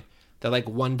saying that, like,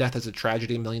 one death is a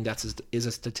tragedy, a million deaths is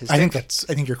a statistic. I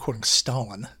think you're quoting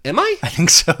Stalin. Am I? I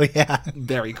think so, yeah.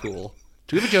 Very cool.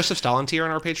 Do we have a Joseph Stalin tier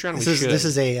on our Patreon? This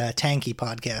is a tanky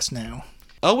podcast now.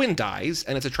 Owen dies,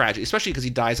 and it's a tragedy, especially because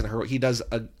he dies in a heroic. He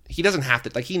doesn't have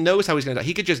to, like, he knows how he's going to die.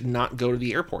 He could just not go to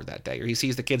the airport that day, or he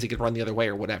sees the kids, he could run the other way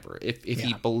or whatever, if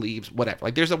he believes whatever.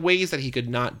 Like, there's ways that he could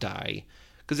not die,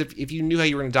 because if you knew how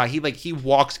you were going to die, he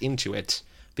walks into it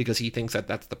because he thinks that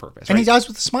that's the purpose. And right? he dies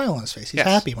with a smile on his face. He's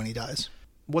happy when he dies.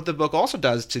 What the book also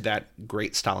does, to that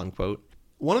great Stalin quote,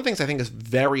 one of the things I think is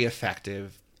very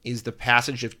effective is the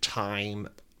passage of time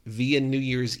via New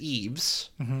Year's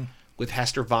Eves, with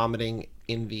Hester vomiting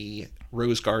in the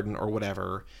Rose Garden or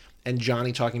whatever, and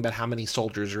Johnny talking about how many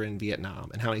soldiers are in Vietnam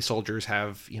and how many soldiers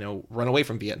have, run away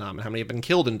from Vietnam and how many have been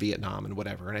killed in Vietnam and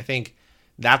whatever. And I think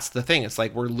that's the thing. It's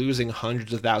like we're losing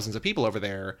hundreds of thousands of people over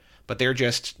there, but they're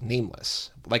just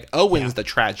nameless. Like, Owen's the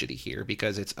tragedy here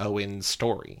because it's Owen's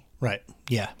story. Right.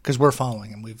 Yeah. Because we're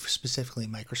following him. We've specifically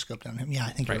microscoped on him. Yeah, I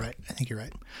think you're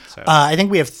right. So, I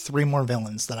think we have 3 more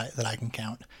villains that I can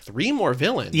count. 3 more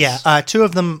villains? Yeah. 2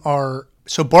 of them are...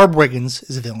 So Barb Wiggins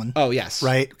is a villain. Oh, yes.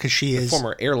 Right? Because she is...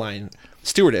 former airline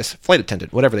stewardess, flight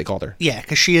attendant, whatever they called her. Yeah,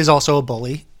 because she is also a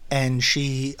bully. And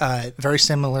she, very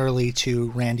similarly to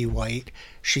Randy White,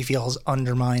 she feels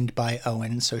undermined by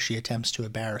Owen, so she attempts to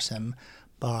embarrass him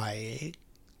by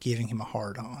giving him a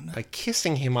hard-on. By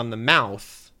kissing him on the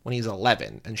mouth when he's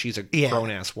 11, and she's a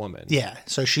grown-ass woman. Yeah,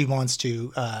 so she wants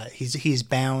to... he's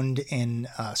bound in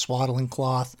swaddling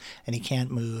cloth, and he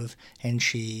can't move, and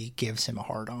she gives him a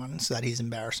hard-on so that he's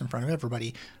embarrassed in front of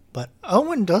everybody. But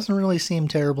Owen doesn't really seem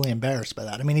terribly embarrassed by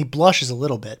that. I mean, he blushes a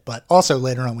little bit, but also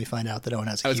later on we find out that Owen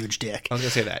has a huge dick. I was going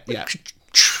to say that, yeah.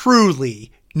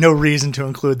 Truly no reason to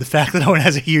include the fact that Owen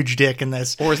has a huge dick in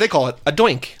this. Or as they call it, a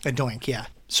doink. A doink, yeah.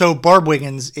 So Barb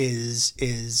Wiggins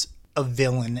is a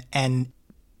villain, and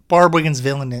Barb Wiggins'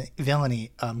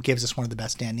 villainy gives us one of the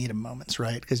best Dan Needham moments,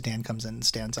 right? Because Dan comes in and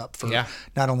stands up for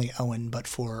not only Owen, but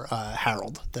for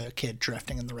Harold, the kid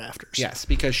drifting in the rafters. Yes,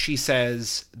 because she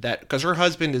says that, because her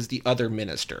husband is the other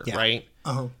minister, right?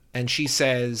 Uh-huh. And she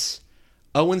says,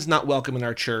 Owen's not welcome in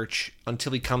our church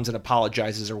until he comes and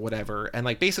apologizes or whatever. And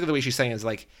like basically the way she's saying is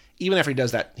like, even after he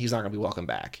does that, he's not going to be welcome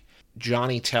back.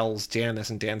 Johnny tells Dan this,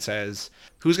 and Dan says,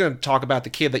 who's going to talk about the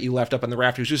kid that you left up in the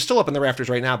rafters, who's still up in the rafters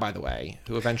right now, by the way,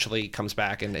 who eventually comes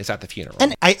back and is at the funeral.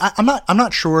 And I'm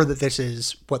not sure that this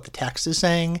is what the text is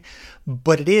saying,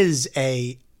 but it is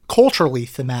a culturally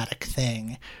thematic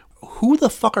thing. Who the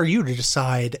fuck are you to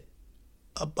decide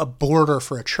a border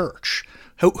for a church?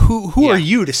 Who are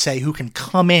you to say who can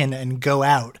come in and go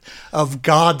out of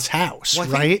God's house, well,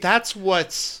 I right? think that's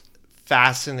what's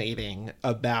fascinating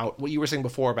about what you were saying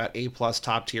before about A+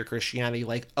 top tier Christianity.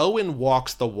 Like, Owen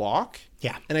walks the walk.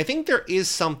 Yeah. And I think there is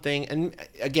something, and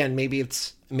again, maybe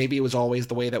it was always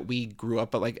the way that we grew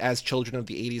up, but like as children of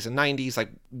the 80s and 90s, like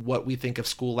what we think of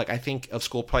school, like I think of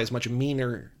school probably as much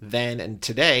meaner then and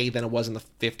today than it was in the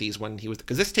 50s when he was,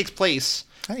 because this takes place,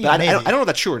 I don't know if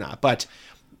that's true or not, but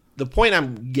the point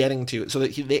I'm getting to, so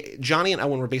that Johnny and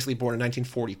Owen were basically born in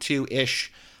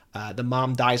 1942-ish. The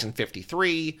mom dies in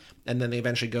 53, and then they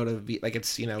eventually go to, like,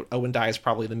 it's, Owen dies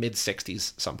probably the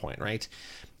mid-60s some point, right?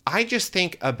 I just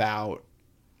think about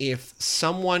if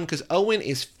someone, because Owen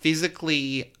is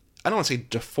physically, I don't want to say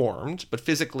deformed, but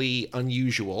physically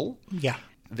unusual. Yeah.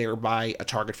 Thereby a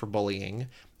target for bullying.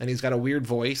 And he's got a weird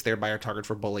voice, thereby a target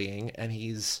for bullying. And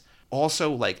he's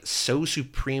also, like, so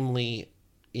supremely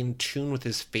in tune with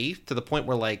his faith to the point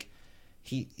where, like,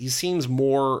 he seems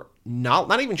more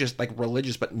not even just like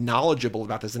religious, but knowledgeable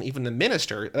about this than even the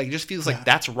minister. Like, it just feels like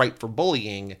that's ripe for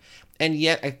bullying. And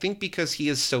yet I think because he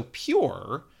is so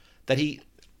pure that I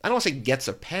don't want to say gets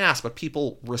a pass, but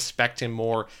people respect him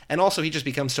more. And also he just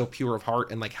becomes so pure of heart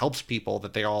and like helps people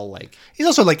that they all like. He's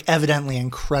also like evidently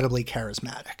incredibly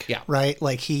charismatic. Yeah. Right.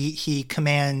 Like he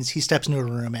steps into a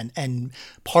room and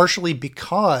partially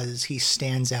because he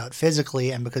stands out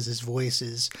physically and because his voice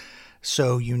is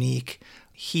so unique,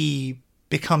 he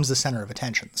becomes the center of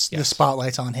attention. Yes. The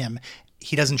spotlight's on him.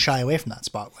 He doesn't shy away from that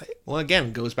spotlight. Well,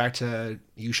 again, goes back to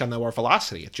You Shall Know Our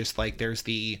Velocity. It's just like there's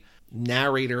the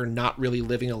narrator not really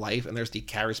living a life, and there's the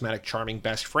charismatic, charming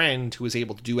best friend who is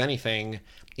able to do anything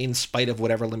in spite of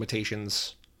whatever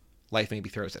limitations life maybe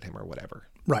throws at him or whatever.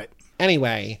 Right.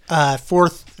 Anyway.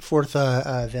 Fourth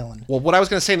villain. Well, what I was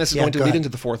going to say, and this is going to lead into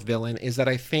the fourth villain, is that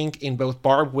I think in both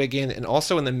Barb Wiggin and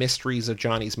also in the mysteries of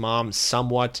Johnny's mom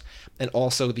somewhat, and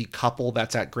also the couple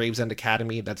that's at Gravesend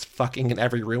Academy that's fucking in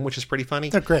every room, which is pretty funny.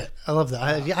 They're great. I love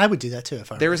that. I would do that too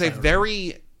if I were. There is a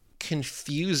very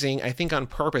confusing, I think on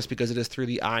purpose because it is through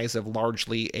the eyes of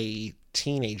largely a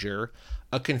teenager,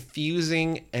 a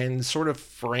confusing and sort of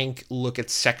frank look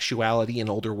at sexuality in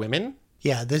older women.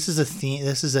 Yeah, this is a theme.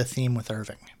 This is a theme with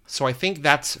Irving. So I think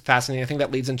that's fascinating. I think that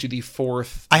leads into the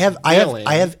fourth. Is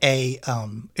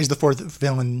the fourth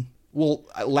villain? Well,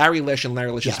 Larry Lish and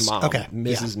Larry Lish's mom, okay,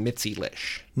 Mrs. Mitzi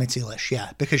Lish. Mitzi Lish,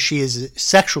 yeah, because she is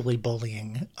sexually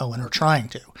bullying Owen, or trying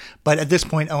to. But at this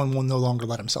point, Owen will no longer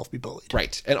let himself be bullied.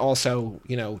 Right, and also,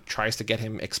 tries to get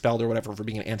him expelled or whatever for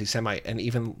being an anti-Semite. And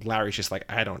even Larry's just like,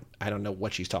 I don't know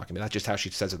what she's talking about. That's just how she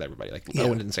says it with everybody. Like,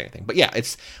 Owen didn't say anything. But yeah,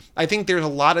 I think there's a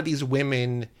lot of these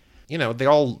women, they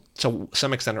all, to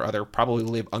some extent or other, probably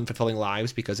live unfulfilling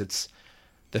lives because it's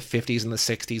the 50s and the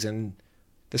 60s, and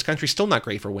this country's still not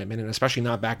great for women, and especially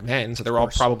not back then. So they're all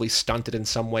probably stunted in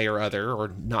some way or other,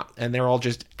 or not, and they're all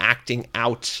just acting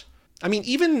out. I mean,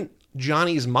 even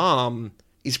Johnny's mom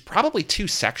is probably too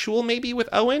sexual, maybe, with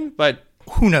Owen, but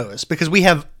who knows? Because we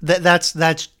have that's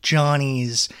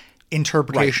Johnny's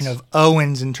interpretation of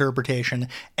Owen's interpretation,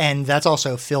 and that's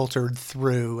also filtered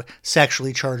through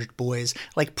sexually charged boys.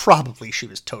 Like, probably she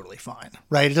was totally fine,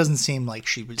 right? It doesn't seem like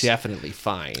she was definitely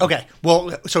fine. Okay,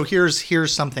 well, so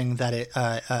here's something that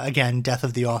again, death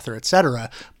of the author, etc.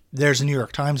 There's a New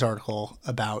York Times article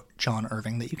about John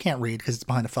Irving that you can't read because it's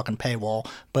behind a fucking paywall,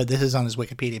 but this is on his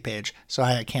Wikipedia page, so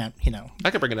I can't, I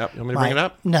can bring it up. You want me to bring it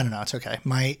up? No, it's okay.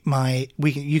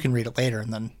 You can read it later,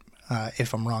 and then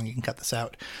if I'm wrong, you can cut this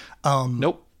out.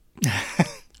 Nope.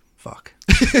 Fuck.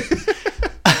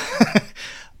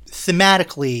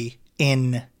 Thematically,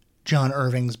 in John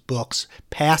Irving's books,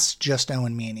 past just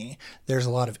Owen Meany, there's a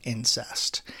lot of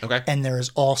incest. Okay. And there is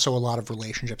also a lot of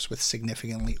relationships with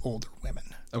significantly older women.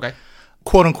 Okay.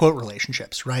 Quote unquote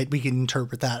relationships, right? We can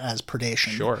interpret that as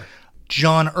predation. Sure.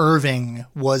 John Irving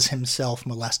was himself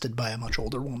molested by a much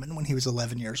older woman when he was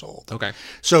 11 years old. Okay.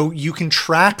 So you can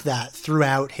track that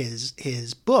throughout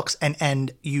his books,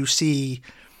 and you see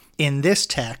In this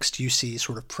text, you see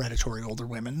sort of predatory older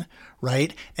women,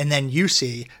 right? And then you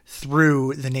see,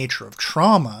 through the nature of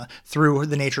trauma, through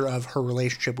the nature of her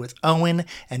relationship with Owen,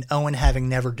 and Owen having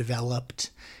never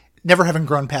having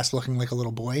grown past looking like a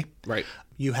little boy. Right.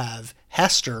 You have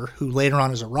Hester, who later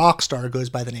on as a rock star goes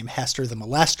by the name Hester the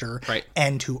Molester, Right.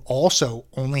 and who also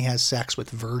only has sex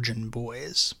with virgin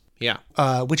boys. Yeah.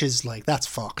 Which is like, that's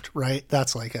fucked, right?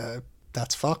 That's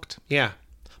fucked. Yeah.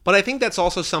 But I think that's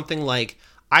also something like,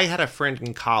 I had a friend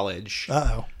in college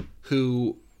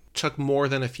who took more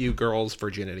than a few girls'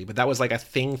 virginity, but that was like a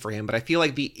thing for him. But I feel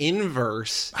like the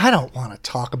inverse. I don't want to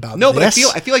talk about no, this.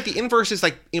 but I feel like the inverse is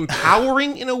like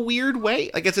empowering in a weird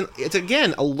way. Like it's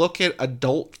again a look at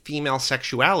adult female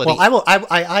sexuality. Well,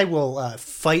 I will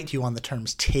fight you on the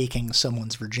terms taking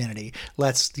someone's virginity.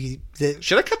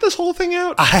 Should I cut this whole thing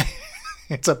out?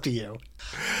 It's up to you.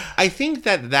 I think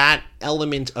that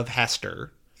element of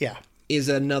Hester, is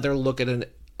another look at an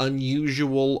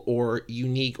unusual or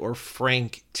unique or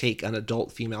frank take on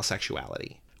adult female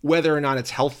sexuality. Whether or not it's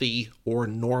healthy or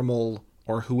normal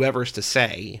or whoever's to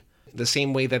say, the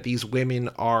same way that these women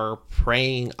are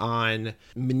preying on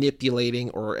manipulating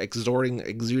or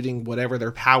exuding whatever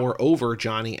their power over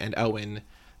Johnny and Owen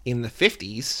in the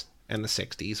 50s and the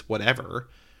 60s, whatever,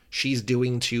 she's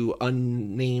doing to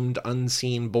unnamed,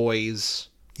 unseen boys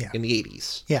in the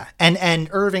 80s. Yeah, and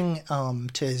Irving,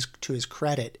 to his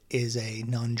credit, is a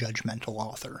non-judgmental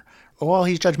author. Well,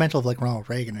 he's judgmental of like Ronald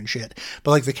Reagan and shit,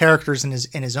 but like the characters in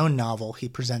his own novel, he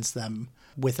presents them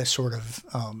with a sort of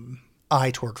eye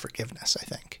toward forgiveness, I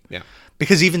think. Yeah,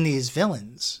 because even these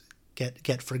villains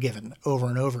get forgiven over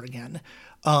and over again,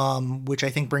 which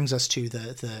I think brings us to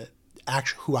the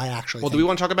who I actually. Well, do we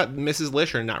want to talk about Mrs.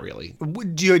 Lish or not really?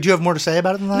 Do you have more to say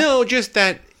about it than that? No, just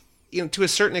that, to a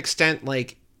certain extent,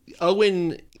 like,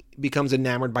 Owen becomes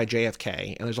enamored by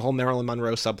JFK, and there's a whole Marilyn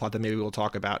Monroe subplot that maybe we'll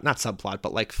talk about. Not subplot,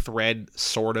 but like thread,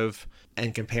 sort of,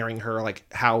 and comparing her, like,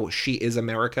 how she is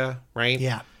America, right?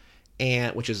 Yeah.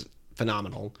 And which is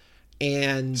phenomenal.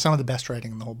 And some of the best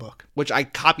writing in the whole book. Which I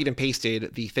copied and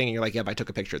pasted the thing, and you're like, yeah, but I took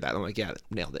a picture of that. I'm like, yeah,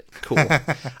 nailed it. Cool.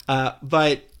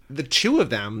 But the two of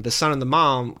them, the son and the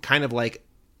mom, kind of like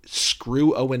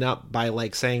screw Owen up by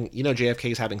like saying,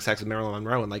 JFK is having sex with Marilyn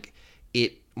Monroe, and like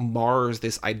it mars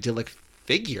this idyllic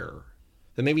figure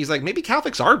that maybe he's like, maybe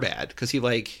Catholics are bad, because he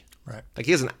like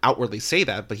he doesn't outwardly say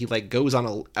that, but he like goes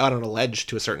out on a ledge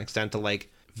to a certain extent to like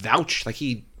vouch, like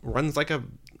he runs like a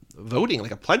voting,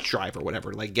 like a pledge drive or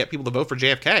whatever, like get people to vote for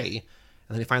JFK, and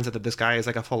then he finds out that this guy is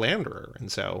like a philanderer,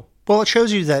 and so it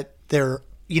shows you that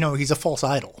he's a false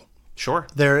idol. Sure,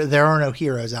 there are no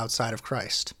heroes outside of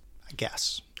Christ, I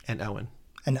guess, and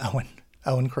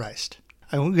Owen Christ.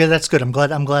 Yeah, that's good. I'm glad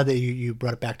that you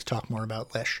brought it back to talk more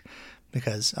about Lish,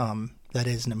 because that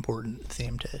is an important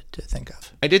theme to think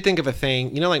of. I did think of a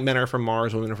thing, like men are from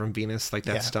Mars, women are from Venus, like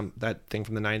that that thing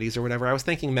from the 90s or whatever. I was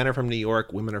thinking men are from New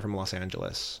York, women are from Los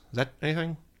Angeles. Is that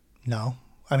anything? No.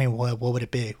 I mean, what would it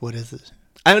be? What is it?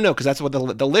 I don't know, because that's what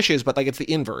the Lish is, but like it's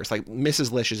the inverse. Like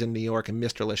Mrs. Lish is in New York and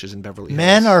Mr. Lish is in Beverly Hills.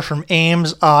 Men are from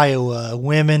Ames, Iowa.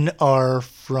 Women are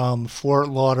from Fort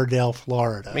Lauderdale,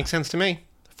 Florida. Makes sense to me.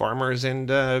 Farmers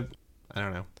and I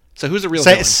don't know. So who's the real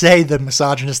villain? Say the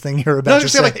misogynist thing you're about to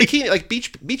say. Like bikini, like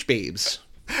beach babes.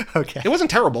 Okay. It wasn't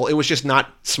terrible. It was just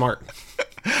not smart.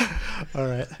 All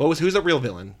right. Who's the real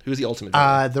villain? Who's the ultimate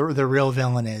villain? The real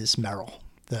villain is Merrill,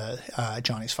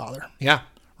 Johnny's father. Yeah.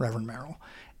 Reverend Merrill.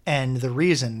 And the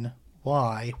reason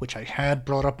why, which I had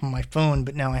brought up on my phone,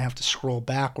 but now I have to scroll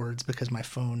backwards because my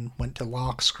phone went to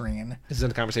lock screen. This is in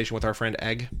a conversation with our friend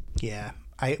Egg. Yeah.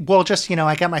 I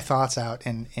got my thoughts out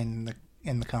in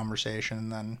the conversation,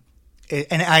 and then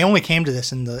and I only came to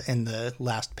this in the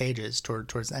last pages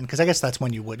towards the end, because I guess that's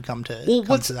when you would come to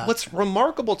that. What's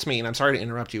remarkable to me, and I'm sorry to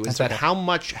interrupt you, is that how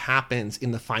much happens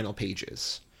in the final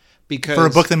pages. Because for a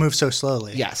book that moves so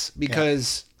slowly. Yes,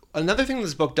 because another thing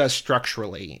this book does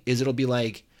structurally is it'll be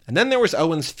like, and then there was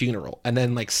Owen's funeral, and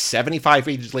then like 75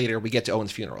 pages later we get to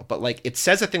Owen's funeral, but like it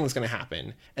says a thing that's going to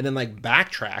happen, and then like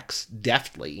backtracks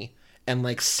deftly and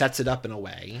like sets it up in a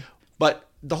way. But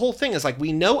the whole thing is like,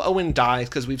 we know Owen dies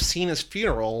because we've seen his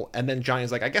funeral, and then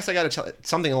Johnny's like, I guess I got to tell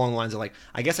something along the lines of like,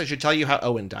 I guess I should tell you how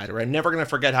Owen died, or I'm never going to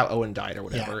forget how Owen died, or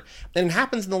whatever. Yeah. And it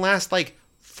happens in the last like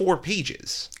 4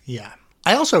 pages. Yeah.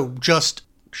 I also just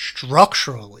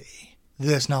structurally,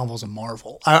 this novel's a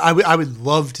marvel. I would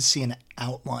love to see an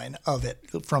outline of it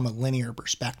from a linear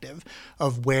perspective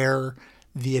of where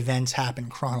the events happen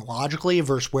chronologically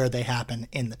versus where they happen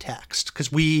in the text,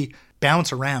 because we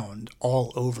bounce around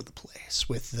all over the place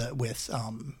with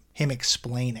him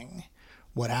explaining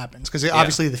what happens, because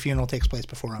obviously the funeral takes place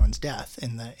before Owen's death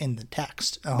in the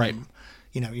text. Right.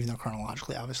 even though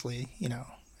chronologically, obviously,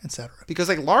 etc. Because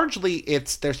like largely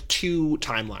there's two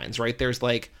timelines, right? There's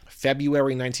like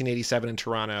February 1987 in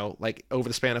Toronto, like over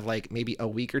the span of like maybe a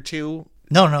week or two.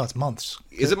 No, it's months.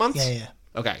 Is it months? Yeah.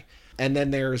 Okay. And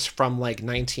then there's from like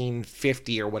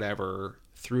 1950 or whatever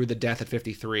through the death at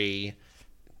 53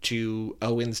 to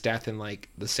Owen's death in like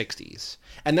the 60s.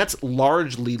 And that's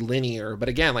largely linear, but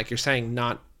again, like you're saying,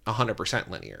 not 100%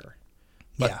 linear.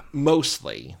 But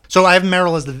mostly. So I have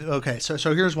Merrill as the... Okay, so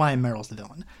here's why Merrill's the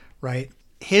villain, right?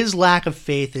 His lack of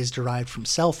faith is derived from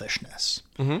selfishness.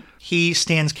 Mm-hmm. He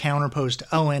stands counterposed to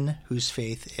Owen, whose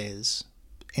faith is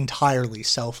entirely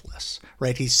selfless,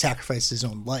 right? He sacrificed his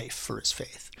own life for his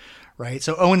faith, right?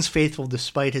 So Owen's faithful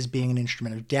despite his being an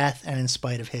instrument of death and in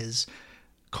spite of his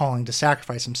calling to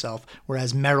sacrifice himself,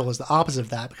 whereas Merrill is the opposite of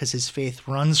that because his faith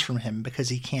runs from him because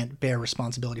he can't bear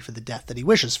responsibility for the death that he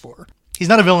wishes for. He's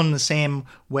not a villain in the same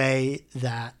way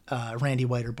that Randy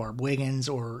White or Barb Wiggins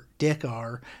or Dick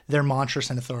are. They're monstrous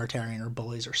and authoritarian or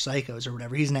bullies or psychos or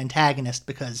whatever. He's an antagonist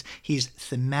because he's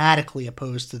thematically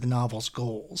opposed to the novel's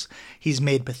goals. He's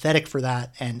made pathetic for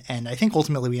that, and I think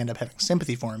ultimately we end up having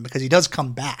sympathy for him because he does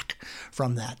come back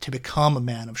from that to become a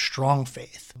man of strong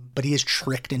faith, but he is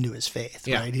tricked into his faith,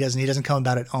 right? He doesn't come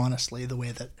about it honestly the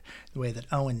way that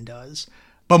Owen does.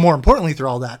 But more importantly, through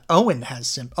all that, Owen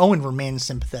remains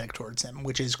sympathetic towards him,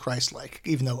 which is Christ-like,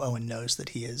 even though Owen knows that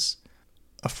he is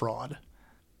a fraud.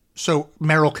 So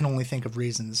Merrill can only think of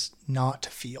reasons not to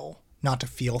feel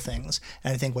things.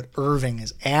 And I think what Irving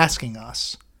is asking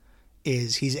us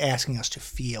is he's asking us to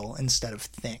feel instead of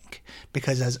think.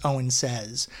 Because as Owen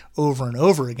says over and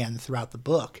over again throughout the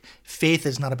book, faith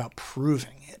is not about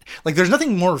proving it. Like, there's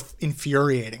nothing more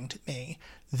infuriating to me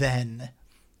than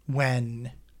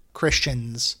when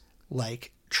Christians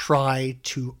like try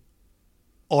to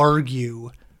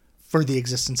argue for the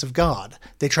existence of God.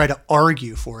 They try to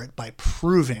argue for it by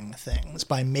proving things,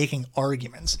 by making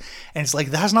arguments. And it's like,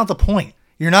 that's not the point.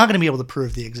 You're not going to be able to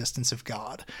prove the existence of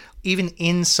God. Even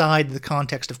inside the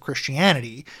context of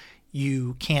Christianity,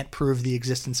 you can't prove the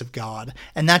existence of God.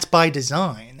 And that's by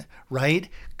design, right?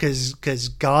 Because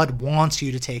God wants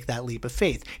you to take that leap of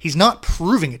faith. He's not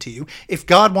proving it to you. If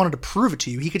God wanted to prove it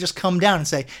to you, he could just come down and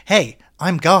say, hey,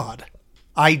 I'm God.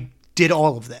 I did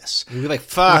all of this. You'd be like,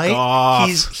 fuck off.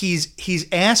 He's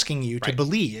asking you to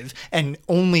believe, and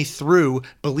only through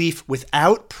belief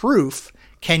without proof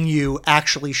can you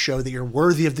actually show that you're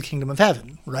worthy of the kingdom of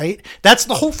heaven, right? That's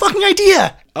the whole fucking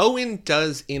idea. Owen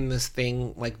does in this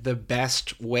thing like the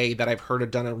best way that I've heard it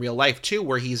done in real life too,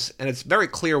 where and it's very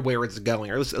clear where it's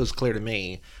going, or it was clear to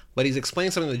me, but he's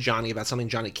explaining something to Johnny about something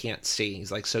Johnny can't see.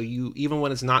 He's like, so you, even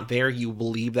when it's not there, you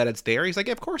believe that it's there? He's like,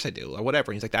 yeah, of course I do, or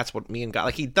whatever. He's like, that's what me and God,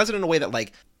 like, he does it in a way that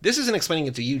like, this isn't explaining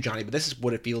it to you, Johnny, but this is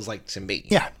what it feels like to me.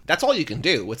 Yeah. That's all you can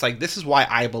do. It's like, this is why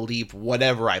I believe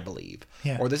whatever I believe.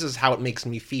 Yeah. Or this is how it makes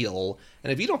me feel.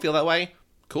 And if you don't feel that way,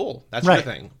 cool. That's your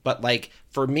thing. But like,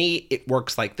 for me, it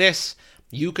works like this.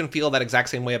 You can feel that exact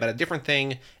same way about a different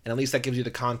thing, and at least that gives you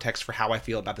the context for how I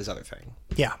feel about this other thing.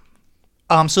 Yeah.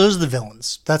 So those are the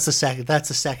villains. That's the second. That's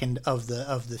the second of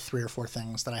the 3 or 4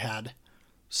 things that I had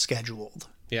scheduled.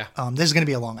 Yeah. This is going to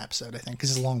be a long episode, I think,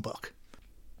 because it's a long book.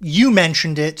 You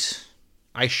mentioned it.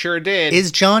 I sure did.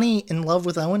 Is Johnny in love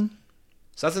with Owen?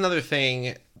 So that's another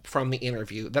thing from the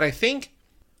interview that I think.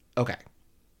 Okay.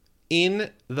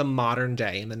 In the modern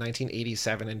day, in the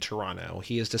 1987 in Toronto,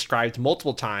 he is described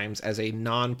multiple times as a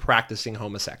non-practicing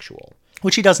homosexual.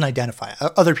 Which he doesn't identify.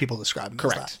 Other people describe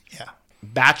him as that. Yeah.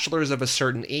 Bachelors of a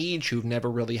certain age who've never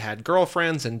really had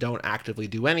girlfriends and don't actively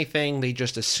do anything. They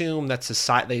just assume that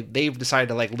society, they've decided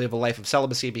to like live a life of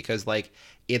celibacy because like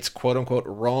it's quote unquote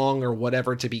wrong or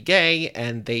whatever to be gay,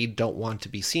 and they don't want to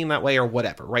be seen that way or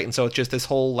whatever, right? And so it's just this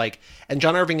whole like, and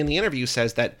John Irving in the interview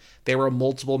says that there were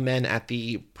multiple men at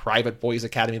the private boys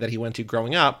academy that he went to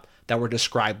growing up that were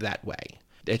described that way.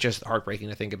 It's just heartbreaking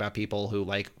to think about people who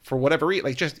like, for whatever reason,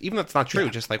 like just, even if it's not true,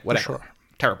 just like whatever. Sure.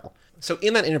 Terrible. So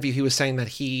in that interview, he was saying that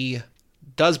he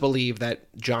does believe that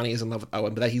Johnny is in love with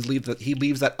Owen, but that he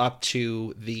leaves that up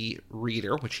to the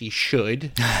reader, which he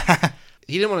should.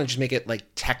 He didn't want to just make it like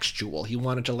textual. He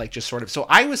wanted to like just sort of. So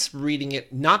I was reading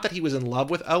it, not that he was in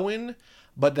love with Owen,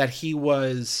 but that he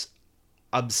was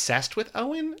obsessed with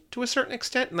Owen to a certain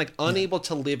extent and like unable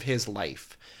to live his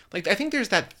life. Like, I think there's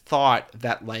that thought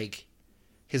that like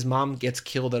his mom gets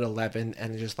killed at 11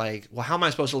 and just like, well, how am I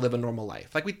supposed to live a normal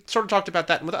life? Like, we sort of talked about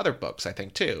that with other books, I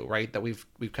think, too, right? That we've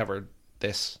covered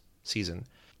this season.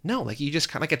 No, like, you just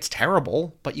kind of like, it's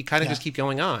terrible, but you kind of just keep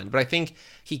going on. But I think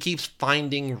he keeps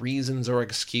finding reasons or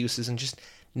excuses and just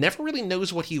never really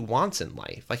knows what he wants in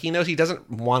life. Like, he knows he doesn't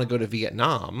want to go to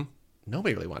Vietnam.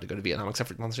 nobody really wanted to go to Vietnam except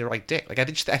for ones who were like Dick. Like I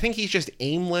think he's just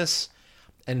aimless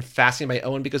and fascinated by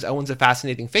Owen because Owen's a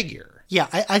fascinating figure. Yeah,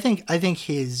 I think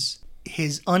his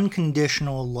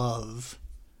unconditional love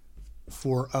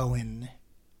for Owen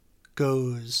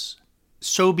goes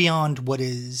so beyond what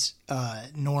is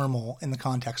normal in the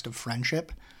context of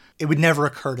friendship. It would never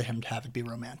occur to him to have it be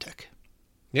romantic.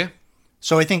 Yeah.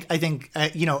 So I think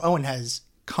Owen has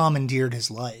commandeered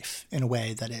his life in a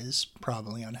way that is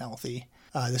probably unhealthy.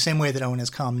 The same way that Owen has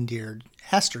commandeered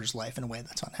Hester's life in a way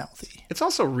that's unhealthy. It's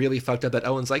also really fucked up that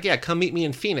Owen's like, yeah, come meet me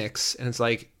in Phoenix. And it's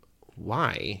like,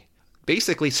 why?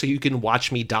 Basically, so you can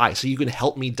watch me die, so you can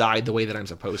help me die the way that I'm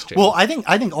supposed to. Well, I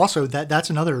think also that's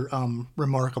another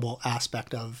remarkable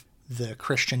aspect of the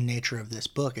Christian nature of this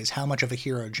book is how much of a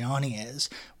hero Johnny is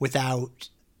without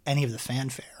any of the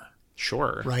fanfare.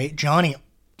 Sure. Right? Johnny,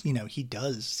 he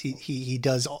does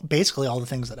basically all the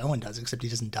things that Owen does, except he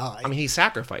doesn't die. I mean, he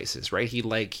sacrifices, right?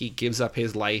 He gives up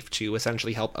his life to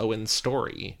essentially help Owen's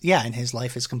story. Yeah, and his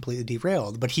life is completely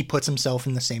derailed, but he puts himself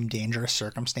in the same dangerous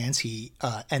circumstance. He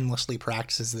endlessly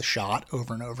practices the shot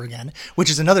over and over again,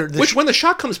 which is another... when the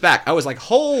shot comes back, I was like,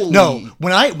 holy... No,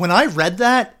 when I read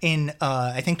that in,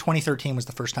 I think 2013 was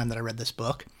the first time that I read this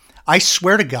book, I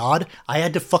swear to God, I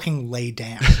had to fucking lay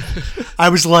down. I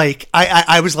was like,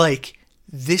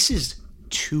 this is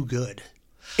too good.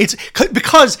 It's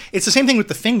because it's the same thing with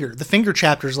the finger. The finger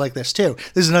chapter is like this too.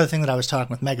 This is another thing that I was talking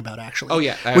with Meg about actually. Oh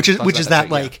yeah, which is that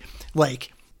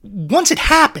like once it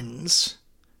happens,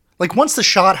 like once the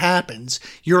shot happens,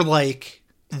 you're like,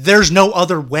 there's no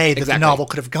other way that the novel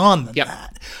could have gone than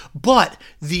that. But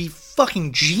the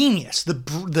fucking genius,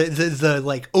 the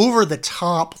like over the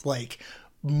top like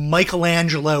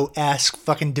Michelangelo-esque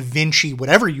fucking Da Vinci,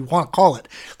 whatever you want to call it,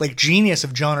 like genius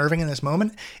of John Irving in this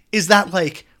moment is that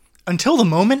like until the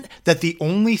moment that the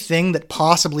only thing that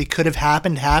possibly could have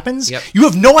happened happens, you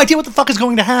have no idea what the fuck is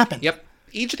going to happen. Yep.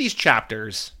 Each of these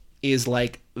chapters is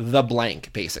like the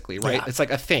blank, basically, right? Yeah. It's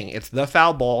like a thing. It's the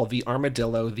foul ball, the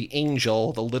armadillo, the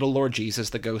angel, the little Lord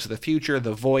Jesus, the ghost of the future,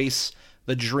 the voice,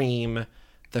 the dream,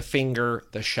 the finger,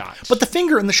 the shot. But the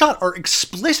finger and the shot are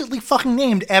explicitly fucking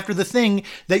named after the thing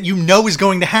that you know is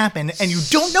going to happen, and you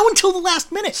don't know until the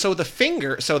last minute. So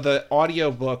the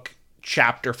audiobook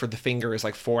chapter for the finger is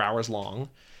like 4 hours long,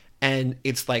 and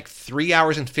it's like 3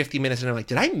 hours and 50 minutes, and I'm like,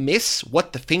 did I miss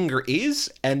what the finger is?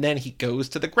 And then he goes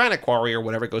to the granite quarry or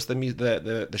whatever, goes to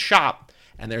the shop,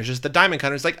 and there's just the diamond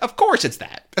cutter. It's like, of course it's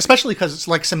that. Especially because it's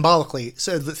like symbolically,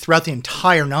 so throughout the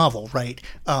entire novel, right?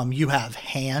 You have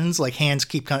hands, like hands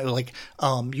keep kind of like,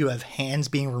 you have hands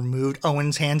being removed.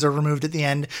 Owen's hands are removed at the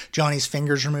end. Johnny's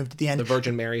fingers removed at the end. The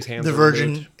Virgin Mary's hands. The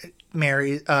Virgin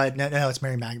Mary, no, it's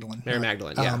Mary Magdalene. Mary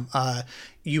Magdalene, yeah.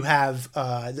 You have,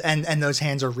 and those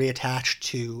hands are reattached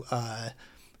to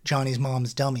Johnny's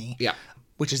mom's dummy. Yeah.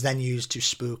 Which is then used to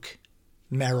spook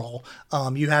Merrill.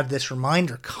 You have this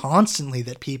reminder constantly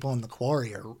that people in the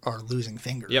quarry are losing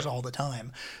fingers all the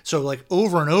time. So like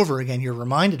over and over again, you're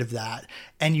reminded of that,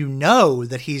 and you know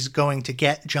that he's going to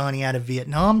get Johnny out of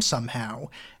Vietnam somehow,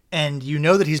 and you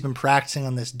know that he's been practicing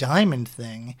on this diamond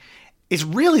thing. It's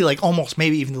really like almost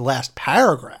maybe even the last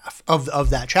paragraph of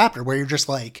that chapter where you're just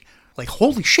like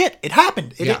holy shit, it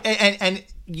happened. And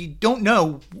you don't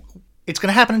know it's going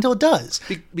to happen until it does.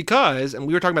 Because, and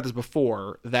we were talking about this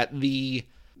before, that the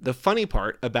funny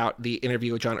part about the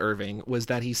interview with John Irving was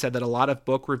that he said that a lot of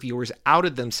book reviewers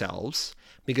outed themselves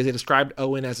because they described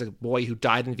Owen as a boy who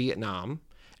died in Vietnam,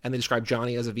 and they described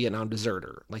Johnny as a Vietnam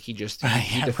deserter. Like he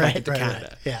defected to Canada.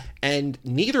 Right. Yeah. And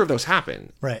neither of those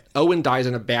happen. Right. Owen dies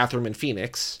in a bathroom in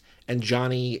Phoenix, and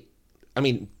Johnny,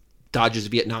 dodges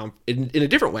Vietnam in a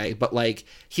different way, but like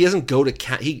he doesn't go to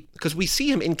because we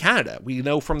see him in Canada. We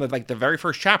know from the very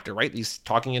first chapter, right? He's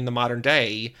talking in the modern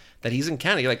day that he's in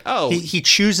Canada. You're like, oh, he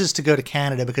chooses to go to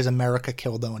Canada because America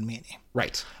killed Owen Meany.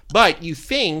 Right. But you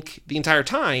think the entire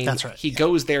time that's right. He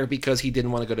goes there because he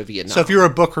didn't want to go to Vietnam. So if you're a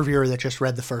book reviewer that just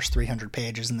read the first 300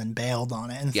 pages and then bailed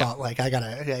on it and thought like, I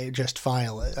gotta just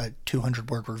file a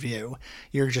 200-word review,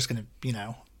 you're just gonna,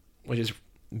 which is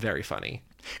very funny.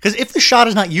 Because if the shot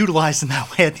is not utilized in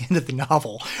that way at the end of the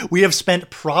novel, we have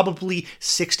spent probably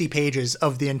 60 pages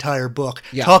of the entire book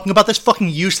talking about this fucking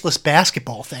useless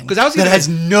basketball thing that has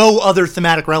no other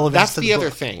thematic relevance. That's to the book. Other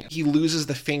thing. He loses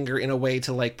the finger in a way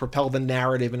to like propel the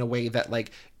narrative in a way that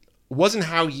like wasn't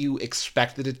how you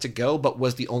expected it to go, but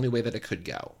was the only way that it could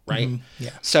go, right? Mm-hmm. Yeah.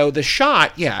 So the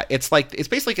shot, it's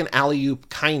basically like an alley-oop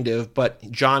kind of,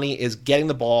 but Johnny is getting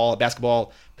the ball,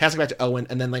 basketball, passing it back to Owen,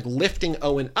 and then like lifting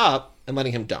Owen up and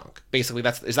letting him dunk. Basically,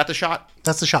 is that the shot?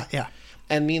 That's the shot, yeah.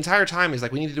 And the entire time he's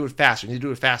like, we need to do it faster. We need to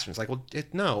do it faster. And it's like, well,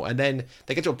 no. And then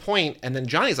they get to a point, and then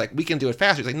Johnny's like, we can do it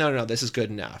faster. He's like, no, this is good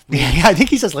enough. Yeah, I think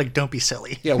he says, like, don't be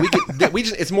silly. Yeah,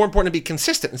 it's more important to be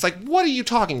consistent. It's like, what are you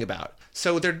talking about?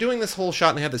 So they're doing this whole shot,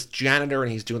 and they have this janitor, and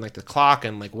he's doing, like, the clock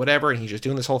and, like, whatever, and he's just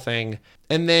doing this whole thing.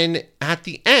 And then at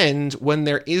the end, when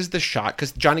there is the shot,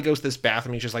 because Johnny goes to this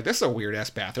bathroom, he's just like, this is a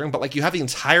weird-ass bathroom. But, like, you have the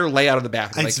entire layout of the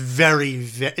bathroom. It's very,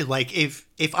 like, if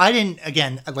I didn't,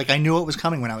 again, like, I knew it was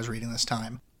coming when I was reading this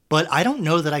time. But I don't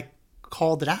know that I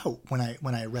called it out when I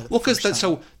read it. Well, because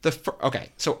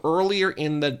so earlier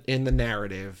in the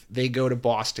narrative, they go to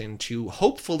Boston to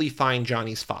hopefully find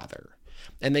Johnny's father,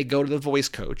 and they go to the voice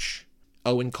coach.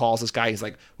 Owen calls this guy. He's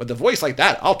like, with a voice like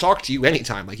that, I'll talk to you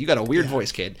anytime. Like, you got a weird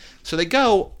voice, kid. So they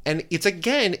go, and it's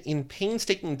again in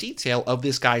painstaking detail of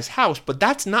this guy's house, but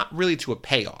that's not really to a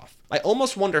payoff. I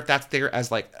almost wonder if that's there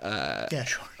as like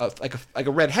sure. like a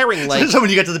red herring. Like, so when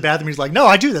you get to the bathroom, he's like, "No,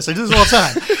 I do this all the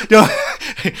time. No,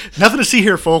 nothing to see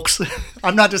here, folks.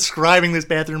 I'm not describing this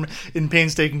bathroom in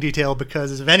painstaking detail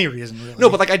because of any reason, really." No,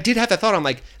 but like I did have that thought. I'm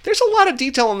like, there's a lot of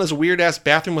detail in this weird ass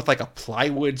bathroom with like a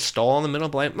plywood stall in the middle.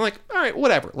 I'm like, all right,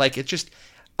 whatever. Like, it's just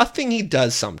a thing he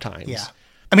does sometimes. Yeah.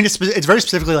 I mean, it's very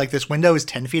specifically like this window is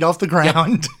 10 feet off the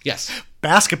ground. Yep. Yes.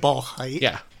 Basketball height.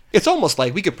 Yeah. It's almost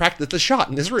like we could practice the shot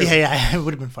in this room. Yeah. It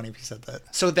would have been funny if he said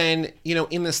that. So then,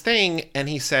 in this thing, and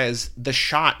he says, the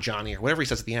shot, Johnny, or whatever he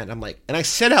says at the end, I'm like, and I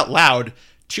said out loud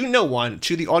to no one,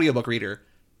 to the audiobook reader,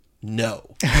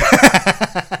 no.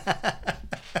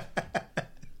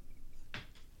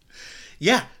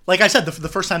 Yeah. Like I said, the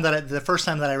first time that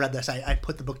I read this, I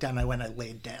put the book down and I went and I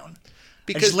laid down.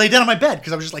 Because I just laid down on my bed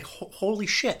because I was just like, holy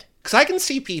shit. Because I can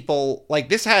see people like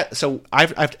this. So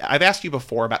I've asked you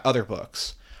before about other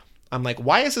books. I'm like,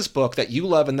 why is this book that you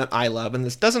love and that I love, and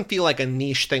this doesn't feel like a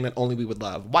niche thing that only we would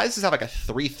love? Why does this have like a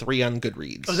 3.3 on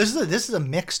Goodreads? Oh, this is a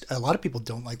mixed. A lot of people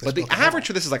don't like this. But the average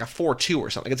for this is like a 4.2 or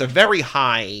something. It's a very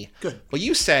high. Good. Well,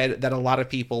 you said that a lot of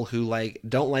people who like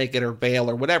don't like it or bail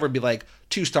or whatever be like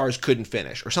 2 stars, couldn't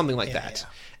finish or something like that.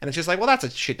 Yeah. And it's just like, well, that's a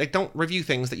shit. Like, don't review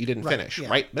things that you didn't finish,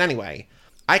 right? But anyway,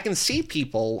 I can see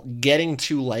people getting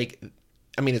to like,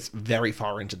 I mean, it's very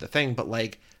far into the thing, but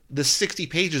like the 60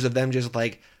 pages of them just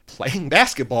like playing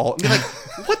basketball and be like,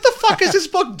 what the fuck is this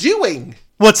book doing?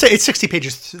 Well, it's 60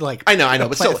 pages. Like, I know,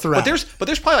 but still, but there's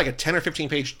probably like a 10 or 15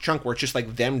 page chunk where it's just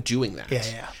like them doing that.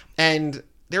 Yeah. And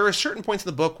there are certain points in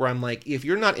the book where I'm like, if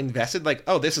you're not invested, like,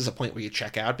 oh, this is a point where you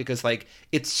check out because like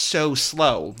it's so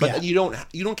slow, but you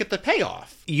don't get the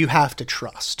payoff. You have to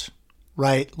trust,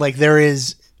 right? Like, there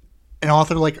is an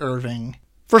author like Irving.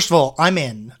 First of all, I'm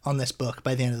in on this book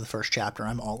by the end of the first chapter.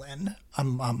 I'm all in.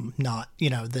 I'm not,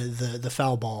 the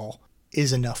foul ball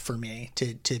is enough for me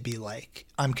to be like,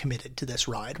 I'm committed to this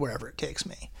ride wherever it takes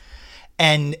me.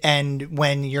 And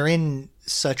when you're in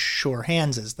such sure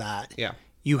hands as that,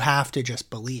 you have to just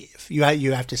believe.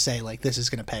 You have to say, like, this is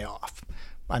going to pay off.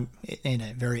 I'm in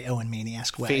a very Owen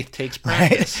Meany-esque way. Faith takes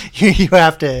practice.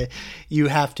 Right? You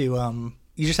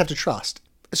just have to trust.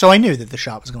 So I knew that the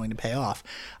shot was going to pay off.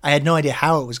 I had no idea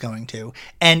how it was going to.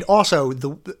 And also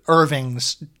the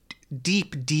Irving's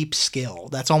deep skill,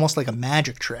 that's almost like a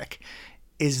magic trick,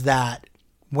 is that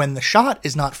when the shot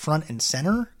is not front and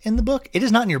center in the book, it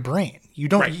is not in your brain.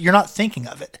 You're not thinking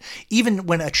of it. Even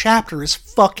when a chapter is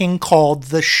fucking called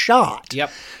The Shot.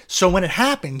 Yep. So when it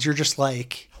happens, you're just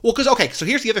like... Well, so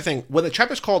here's the other thing. When the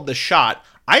chapter's called The Shot,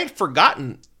 I had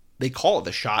forgotten they call it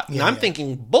The Shot, and I'm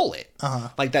thinking bullet.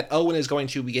 Like that Owen is going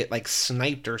to get like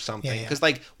sniped or something. Because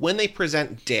like when they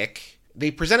present Dick,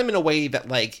 they present him in a way that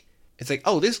like, it's like,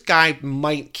 oh, this guy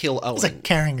might kill Owen. It's like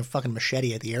carrying a fucking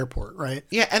machete at the airport, right?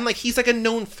 Yeah, and like he's like a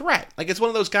known threat. Like it's one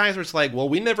of those guys where it's like, well,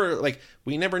 we never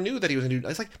knew that he was gonna do.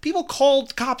 It's like people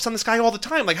called cops on this guy all the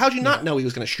time. Like, how'd you not know he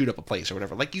was gonna shoot up a place or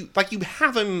whatever? Like you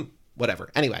have him, whatever.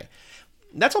 Anyway,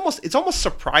 it's almost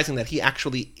surprising that he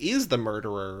actually is the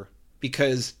murderer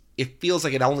because it feels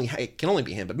like it can only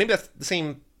be him. But maybe that's the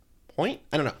same point.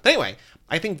 I don't know. But anyway,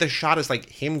 I think The Shot is like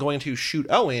him going to shoot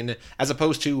Owen as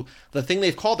opposed to the thing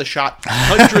they've called The Shot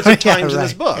hundreds of times in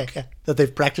this book. Yeah. That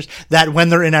they've practiced. That when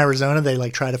they're in Arizona, they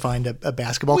like try to find a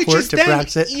basketball court to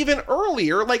practice it. Even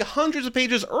earlier, like hundreds of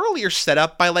pages earlier, set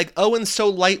up by like Owen's so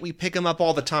light we pick him up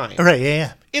all the time. Right,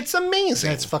 yeah. It's amazing.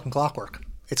 Yeah, it's fucking clockwork.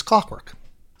 It's clockwork.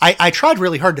 I tried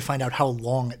really hard to find out how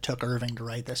long it took Irving to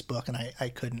write this book, and I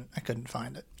couldn't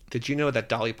find it. Did you know that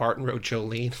Dolly Parton wrote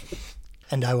Jolene?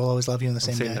 And I Will Always Love You on the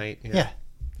Same Day. Night. Yeah.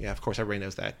 Yeah, of course, everybody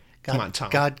knows that. Come on, Tom.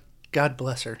 God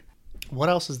bless her. What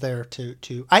else is there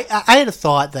to... I had a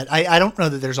thought that... I don't know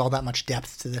that there's all that much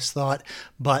depth to this thought,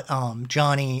 but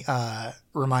Johnny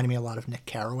reminded me a lot of Nick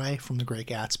Carraway from The Great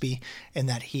Gatsby, in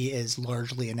that he is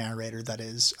largely a narrator that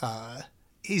is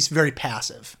he's very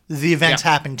passive. The events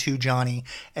happen to Johnny,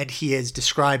 and he is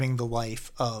describing the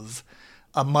life of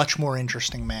a much more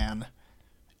interesting man,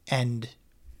 and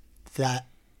that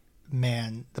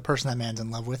man, the person that man's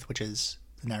in love with, which is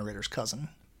the narrator's cousin.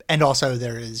 And also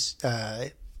there is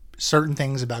certain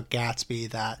things about Gatsby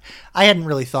that I hadn't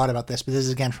really thought about this, but this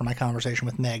is again from my conversation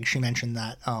with Meg. She mentioned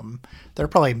that there are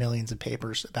probably millions of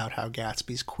papers about how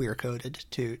Gatsby's queer coded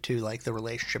to like the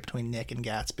relationship between Nick and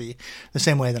Gatsby, the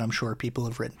same way that I'm sure people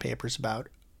have written papers about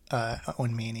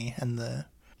Owen Meany and the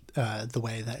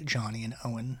way that Johnny and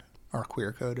Owen are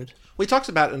queer coded. We talked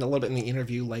about in a little bit in the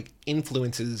interview, like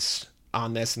influences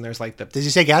on this, and there's like the... Does he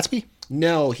say Gatsby?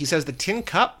 No, he says the tin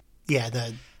cup. Yeah,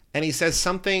 and he says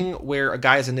something where a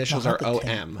guy's initials are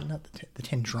OM. Not the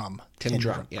tin drum. Tin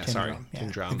drum. Yeah, tin sorry. Drum. Yeah, tin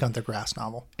drum. The Gunther Grass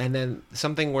novel. And then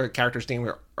something where characters' name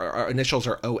are initials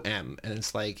are OM, and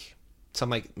it's like some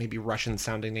like maybe Russian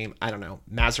sounding name. I don't know.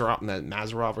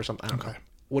 Mazarov or something. I don't know.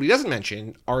 What he doesn't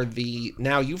mention are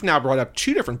you've now brought up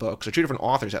two different books, or two different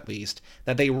authors at least,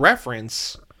 that they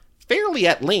reference fairly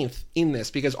at length in this,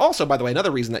 because also, by the way,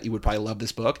 another reason that you would probably love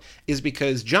this book is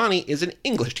because Johnny is an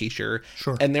English teacher.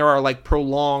 Sure. And there are like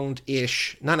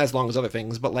prolonged-ish, not as long as other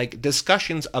things, but like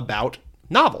discussions about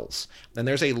novels. And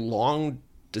there's a long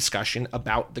discussion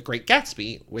about The Great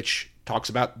Gatsby, which talks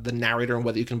about the narrator and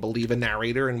whether you can believe a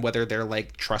narrator and whether they're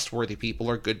like trustworthy people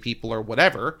or good people or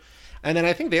whatever. And then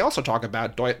I think they also talk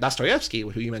about Dostoevsky,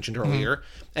 who you mentioned earlier.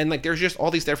 Mm-hmm. And like there's just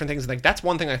all these different things. Like that's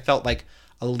one thing I felt like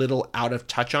a little out of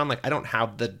touch on. Like I don't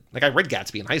have I read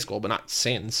Gatsby in high school, but not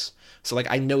since. So like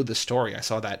I know the story. I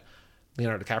saw that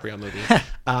Leonardo DiCaprio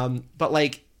movie. But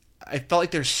like I felt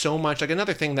like there's so much, like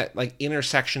another thing that like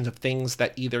intersections of things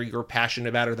that either you're passionate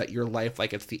about or that your life,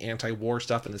 like it's the anti-war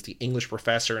stuff and it's the English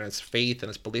professor and it's faith and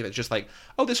it's belief. It's just like,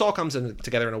 oh, this all comes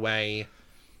together in a way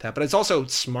that, but it's also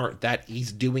smart that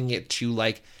he's doing it to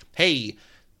like, hey,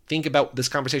 think about this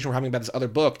conversation we're having about this other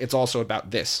book. It's also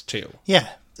about this too. Yeah.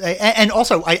 And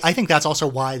also, I think that's also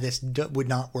why this would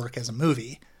not work as a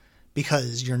movie,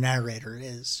 because your narrator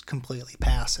is completely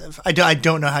passive. I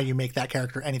don't know how you make that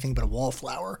character anything but a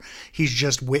wallflower. He's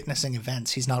just witnessing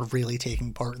events. He's not really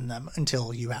taking part in them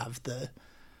until you have the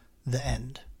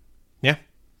end. Yeah.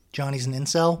 Johnny's an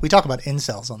incel. We talk about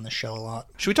incels on this show a lot.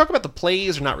 Should we talk about the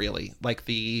plays or not really? Like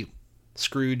the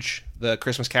Scrooge, the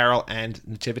Christmas Carol, and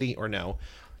Nativity, or no?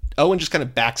 Owen just kind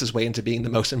of backs his way into being the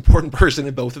most important person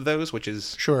in both of those, which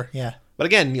is... Sure, yeah. But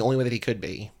again, the only way that he could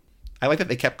be. I like that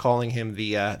they kept calling him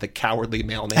the cowardly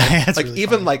mailman. That's like really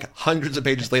even funny. Like hundreds of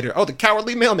pages later, oh, the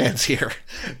cowardly mailman's here.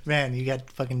 Man, you got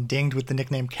fucking dinged with the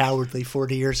nickname Cowardly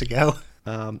 40 years ago.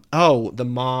 The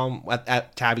mom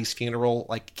at Tabby's funeral,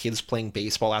 like kids playing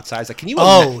baseball outside. It's like, can you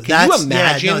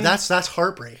imagine? Yeah, no, that's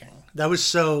heartbreaking. That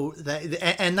was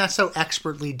and that's so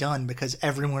expertly done because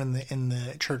everyone in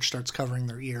the church starts covering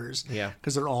their ears. Yeah,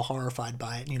 because they're all horrified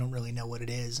by it, and you don't really know what it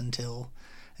is until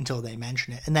they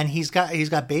mention it. And then he's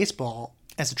got baseball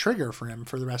as a trigger for him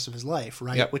for the rest of his life,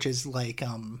 right? Yep. Which is like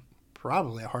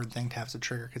probably a hard thing to have as a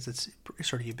trigger because it's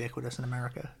sort of ubiquitous in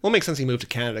America. Well, it makes sense he moved to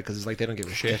Canada because it's like they don't give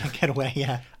a shit. Get away,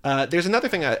 yeah. There's another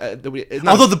thing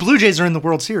although the Blue Jays are in the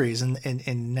World Series in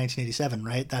 1987,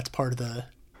 right? That's part of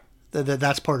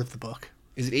that's part of the book.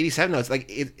 Is it 87? No, it's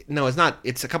like no, it's not.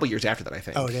 It's a couple years after that, I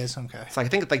think. Oh, it is? Okay. It's like I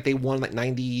think it's like they won like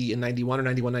 90 and 91 or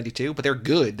 91, 92, but they're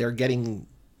good. They're getting,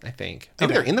 I think.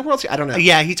 Maybe they're in the World Series. I don't know.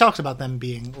 Yeah, he talks about them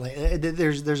being like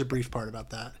there's a brief part about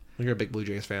that. You're a big Blue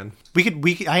Jays fan.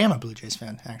 I am a Blue Jays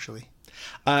fan, actually.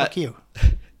 Fuck you.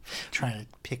 Trying to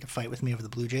pick a fight with me over the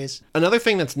Blue Jays. Another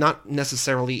thing that's not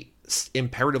necessarily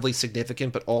imperatively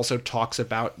significant, but also talks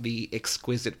about the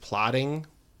exquisite plotting.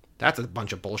 That's a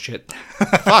bunch of bullshit.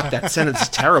 Fuck, that sentence is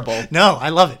terrible. No, I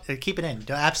love it. Keep it in.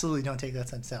 Absolutely don't take that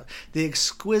sentence out. The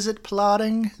exquisite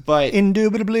plotting, but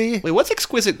indubitably. Wait, what's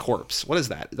exquisite corpse? What is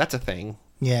that? That's a thing.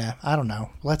 Yeah, I don't know.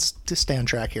 Let's just stay on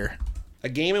track here. A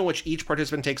game in which each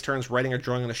participant takes turns writing or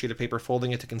drawing on a sheet of paper,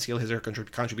 folding it to conceal his or her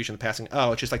contribution to the passing.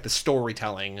 Oh, it's just like the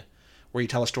storytelling, where you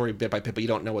tell a story bit by bit, but you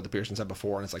don't know what the person said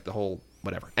before, and it's like the whole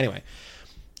whatever. Anyway,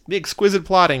 the exquisite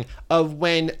plotting of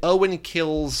when Owen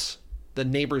kills the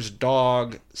neighbor's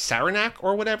dog, Saranac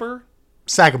or whatever?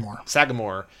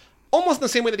 Sagamore. Almost in the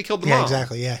same way that he killed the mom. Yeah,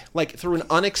 exactly, yeah. Like through an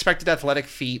unexpected athletic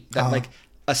feat that like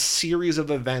a series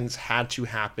of events had to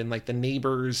happen. Like the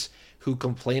neighbors who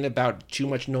complain about too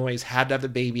much noise had to have the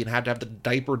baby and had to have the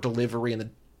diaper delivery and the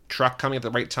truck coming at the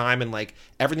right time and like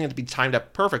everything had to be timed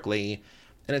up perfectly.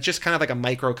 And it's just kind of like a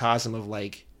microcosm of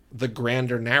like the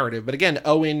grander narrative. But again,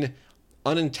 Owen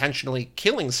unintentionally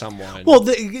killing someone. Well,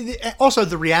 also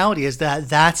the reality is that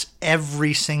that's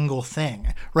every single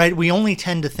thing, right? We only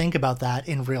tend to think about that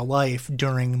in real life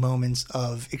during moments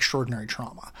of extraordinary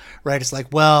trauma, right? It's like,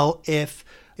 well, if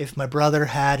my brother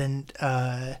hadn't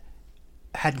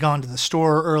had gone to the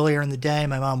store earlier in the day,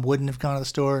 my mom wouldn't have gone to the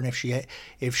store, and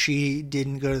if she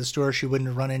didn't go to the store, she wouldn't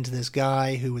have run into this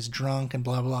guy who was drunk and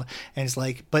blah blah. And it's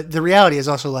like, but the reality is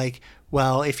also like,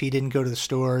 well, if he didn't go to the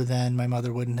store, then my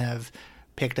mother wouldn't have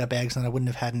picked up eggs and I wouldn't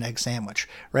have had an egg sandwich,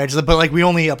 right? So, but like we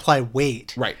only apply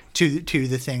weight right. to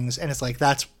the things, and it's like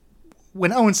that's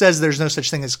when Owen says there's no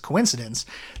such thing as coincidence,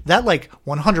 that like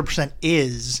 100%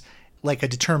 is like a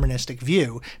deterministic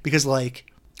view, because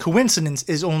like coincidence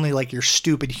is only like your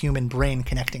stupid human brain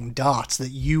connecting dots that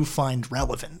you find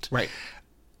relevant. Right.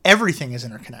 Everything is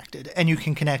interconnected, and you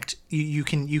can connect. You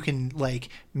can like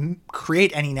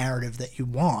create any narrative that you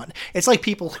want. It's like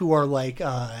people who are like,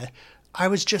 I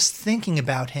was just thinking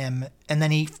about him, and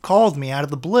then he called me out of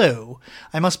the blue.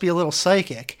 I must be a little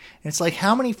psychic. And it's like,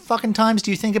 how many fucking times do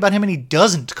you think about him and he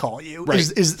doesn't call you? Right.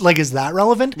 Is that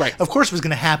relevant? Right. Of course it was going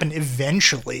to happen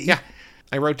eventually. Yeah.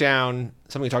 I wrote down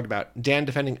something we talked about. Dan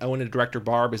defending Owen and director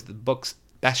Barb is the book's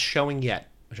best showing yet.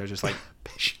 Which I was just like...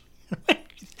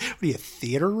 What are you, a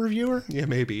theater reviewer? Yeah,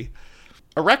 maybe.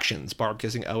 Erections. Barb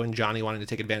kissing Owen, Johnny wanting to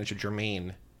take advantage of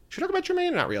Jermaine. Should we talk about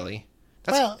Jermaine? Not really.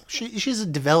 Well, she's a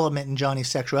development in Johnny's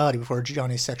sexuality before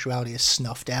Johnny's sexuality is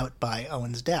snuffed out by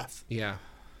Owen's death. Yeah.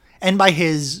 And by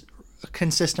his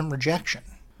consistent rejection.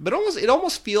 But it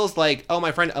almost feels like, oh,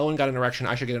 my friend Owen got an erection,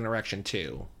 I should get an erection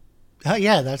too.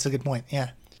 Yeah, that's a good point,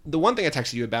 yeah. The one thing I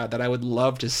texted you about that I would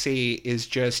love to see is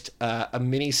just a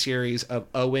mini-series of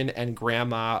Owen and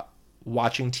Grandma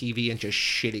watching TV and just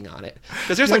shitting on it.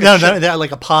 Because there's like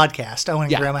like a podcast.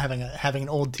 Owen and Grandma having an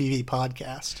old TV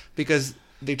podcast. Because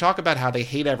they talk about how they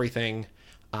hate everything,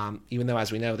 even though,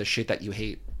 as we know, the shit that you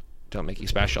hate don't make you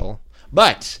special.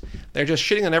 But they're just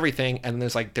shitting on everything, and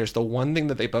there's the one thing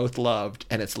that they both loved,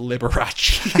 and it's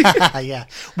Liberace. Yeah.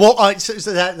 Well,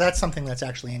 so that's something that's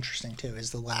actually interesting, too,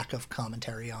 is the lack of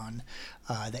commentary on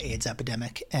the AIDS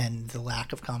epidemic and the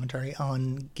lack of commentary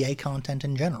on gay content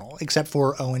in general, except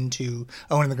for Owen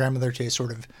and the grandmother to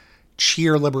sort of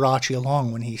cheer Liberace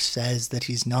along when he says that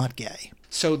he's not gay.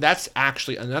 So that's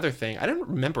actually another thing. I didn't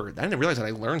realize that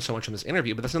I learned so much from this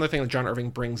interview, but that's another thing that John Irving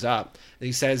brings up.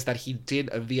 He says that he did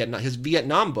his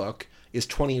Vietnam book is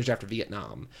 20 years after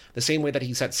Vietnam. The same way that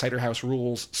he set Cider House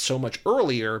Rules so much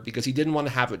earlier because he didn't want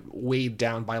to have it weighed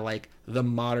down by like the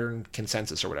modern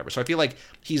consensus or whatever. So I feel like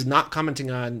he's not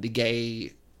commenting on the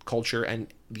gay culture and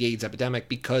the AIDS epidemic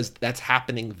because that's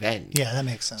happening then. Yeah, that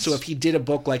makes sense. So if he did a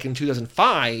book like in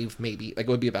 2005, maybe like it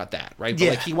would be about that, right? But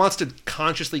like he wants to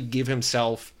consciously give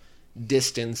himself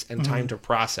distance and time to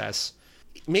process.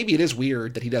 Maybe it is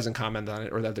weird that he doesn't comment on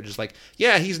it, or that they're just like,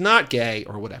 yeah, he's not gay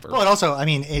or whatever. Well, it also, I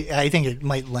mean, I think it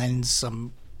might lend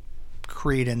some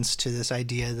credence to this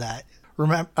idea that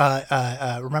remember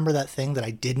that thing that I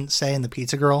didn't say in the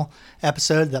Pizza Girl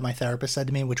episode that my therapist said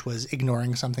to me, which was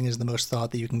ignoring something is the most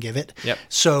thought that you can give it. Yep.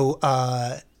 So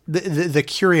the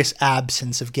curious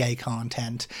absence of gay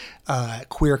content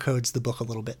queer codes the book a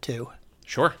little bit too.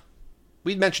 Sure.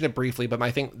 We'd mentioned it briefly, but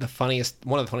I think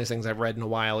one of the funniest things I've read in a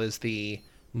while is the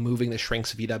Moving the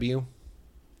Shrinks VW.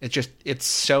 It's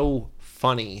so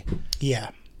funny.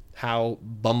 Yeah. How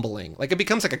bumbling. Like it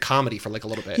becomes like a comedy for like a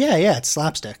little bit. Yeah, it's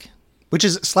slapstick.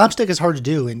 Slapstick is hard to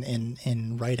do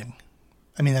in writing.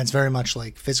 I mean, that's very much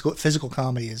like physical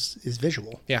comedy is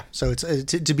visual. Yeah. So it's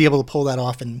to be able to pull that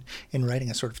off in writing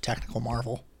is sort of technical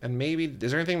marvel. And maybe,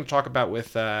 is there anything to talk about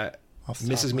with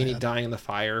Mrs. Meany dying in the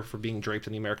fire for being draped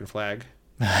in the American flag?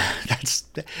 That's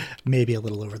maybe a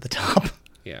little over the top.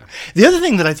 Yeah. The other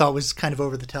thing that I thought was kind of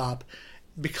over the top,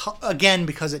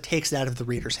 because it takes it out of the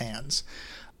reader's hands.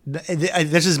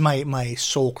 This is my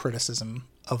sole criticism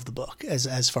of the book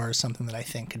as far as something that I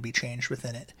think could be changed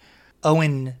within it.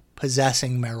 Owen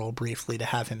possessing Merrill briefly to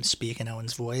have him speak in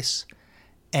Owen's voice,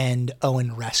 and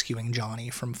Owen rescuing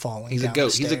Johnny from falling. He's a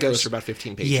ghost. He's a ghost for about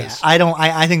 15 pages. Yeah,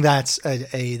 I think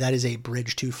that is a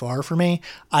bridge too far for me.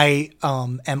 I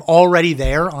am already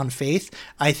there on faith.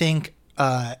 I think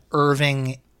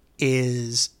Irving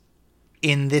is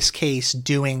in this case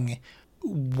doing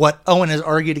what Owen has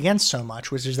argued against so much,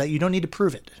 which is that you don't need to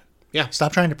prove it. Yeah.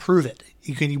 Stop trying to prove it.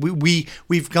 You can.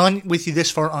 We've gone with you this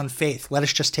far on faith. Let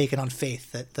us just take it on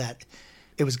faith that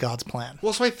it was God's plan.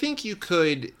 Well, so I think you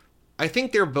could. I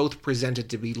think they're both presented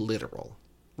to be literal,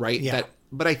 right? Yeah.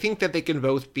 But I think that they can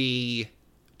both be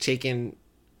taken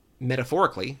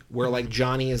metaphorically, where like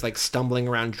Johnny is like stumbling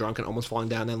around drunk and almost falling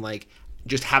down, and like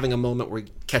just having a moment where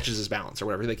he catches his balance or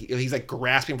whatever. Like he's like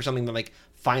grasping for something that like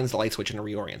finds the light switch and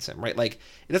reorients him, right? Like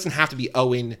it doesn't have to be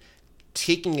Owen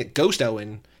taking it, Ghost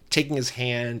Owen taking his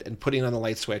hand and putting on the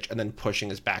light switch and then pushing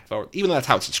his back forward. Even though that's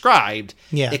how it's described,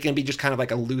 it can be just kind of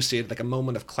like a lucid, like a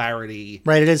moment of clarity.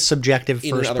 Right, it is subjective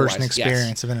first-person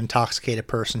experience of an intoxicated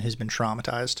person who's been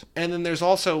traumatized. And then there's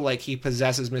also like he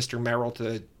possesses Mr. Merrill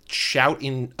to shout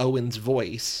in Owen's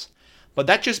voice, but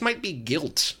that just might be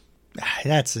guilt.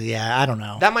 That's, I don't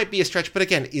know. That might be a stretch, but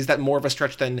again, is that more of a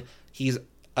stretch than he's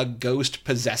a ghost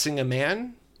possessing a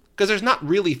man? Because there's not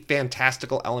really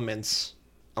fantastical elements,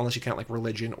 unless you count like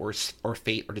religion or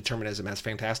fate or determinism as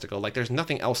fantastical. Like there's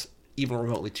nothing else even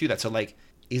remotely to that. So like,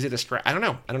 is it a stretch? I don't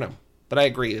know. But I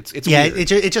agree. It's weird.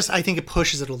 It just I think it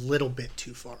pushes it a little bit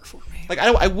too far for me. Like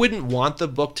I wouldn't want the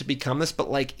book to become this, but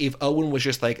like if Owen was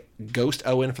just like Ghost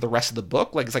Owen for the rest of the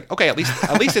book, like it's like okay, at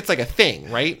least it's like a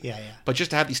thing, right? Yeah. But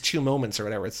just to have these two moments or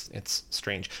whatever, it's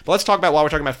strange. But let's talk about, while we're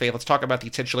talking about faith, let's talk about the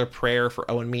titular prayer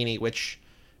for Owen Meany, which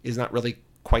is not really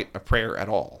quite a prayer at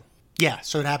all. Yeah,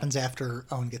 so it happens after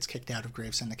Owen gets kicked out of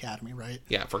Gravesend Academy, right?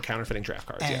 Yeah, for counterfeiting draft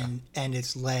cards. And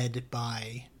it's led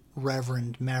by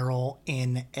Reverend Merrill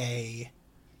in a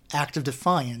act of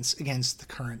defiance against the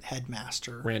current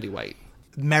headmaster, Randy White.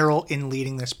 Merrill, in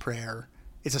leading this prayer,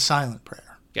 it's a silent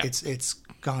prayer. Yeah. It's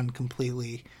gone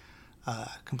completely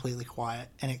quiet,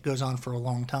 and it goes on for a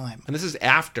long time. And this is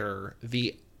after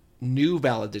the new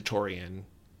valedictorian,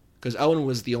 because Owen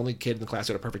was the only kid in the class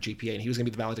who had a perfect GPA, and he was going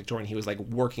to be the valedictorian. He was like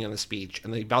working on the speech,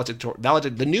 and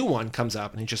the new one comes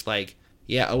up, and he's just like,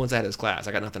 "Yeah, Owen's out of his class.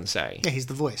 I got nothing to say." Yeah, he's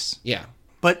the voice. Yeah.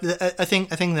 But a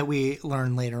thing that we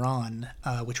learn later on,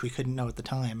 which we couldn't know at the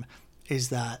time, is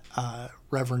that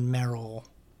Reverend Merrill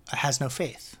has no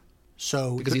faith.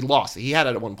 So because he lost. He had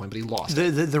it at one point, but he lost.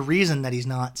 The reason that he's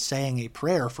not saying a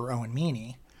prayer for Owen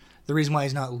Meany, the reason why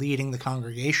he's not leading the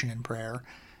congregation in prayer,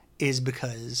 is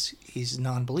because he's a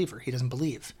non-believer. He doesn't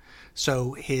believe.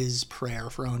 So his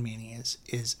prayer for Owen Meany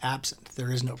is absent.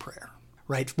 There is no prayer,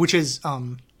 right? Which is,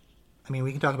 I mean,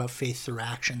 we can talk about faith through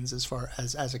actions as far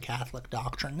as a Catholic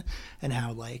doctrine and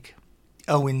how, like,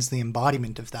 Owen's the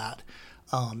embodiment of that.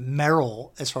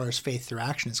 Merrill, as far as faith through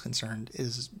action is concerned,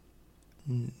 is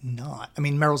not. I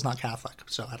mean, Merrill's not Catholic,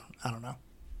 so I don't know.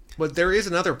 But there is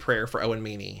another prayer for Owen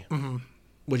Meany,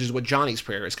 which is what Johnny's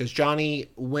prayer is, because Johnny,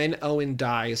 when Owen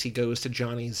dies, he goes to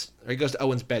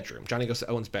Owen's bedroom. Johnny goes to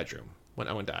Owen's bedroom when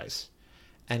Owen dies,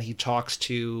 and he talks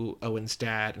to Owen's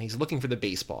dad, and he's looking for the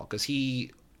baseball, because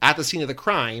he, at the scene of the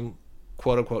crime,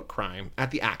 quote unquote crime,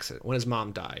 at the accident, when his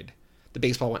mom died, the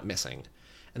baseball went missing,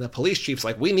 and the police chief's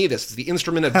like, "We need this. It's the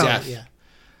instrument of death." Yeah.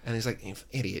 And he's like,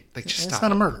 "Idiot! Like, just stop. It's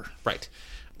not a murder." Right.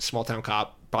 Small town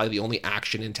cop, probably the only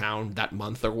action in town that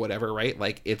month or whatever, right?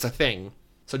 Like, it's a thing.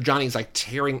 So Johnny's like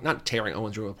not tearing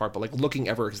Owen's room apart, but like looking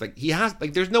ever, because like he has,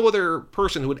 like, there's no other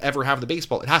person who would ever have the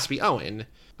baseball. It has to be Owen.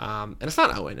 And it's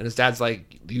not Owen. And his dad's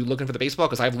like, "You looking for the baseball?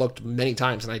 Because I've looked many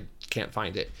times and I can't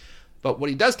find it." But what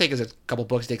he does take is a couple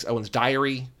books. He takes Owen's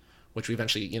diary, which we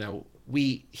eventually,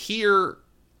 we hear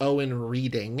Owen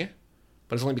reading,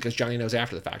 but it's only because Johnny knows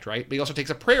after the fact, right? But he also takes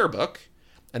a prayer book,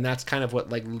 and that's kind of what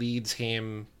like leads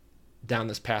him down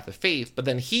this path of faith. But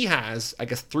then he has, I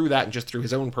guess, through that and just through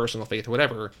his own personal faith or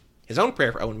whatever, his own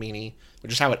prayer for Owen Meany,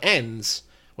 which is how it ends,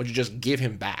 which is just give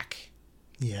him back.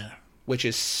 Yeah. Which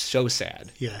is so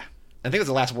sad. Yeah. I think it's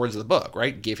the last words of the book,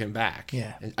 right? Give him back.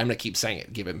 Yeah. And I'm going to keep saying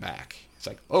it, give him back. It's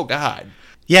like, oh God.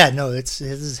 Yeah, no, this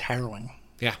is harrowing.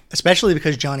 Yeah. Especially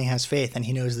because Johnny has faith and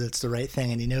he knows that it's the right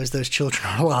thing, and he knows those children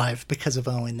are alive because of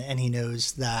Owen, and he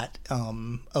knows that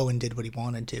Owen did what he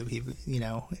wanted to. He,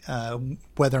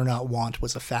 whether or not want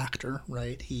was a factor,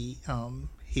 right? He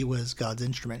was God's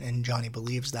instrument, and Johnny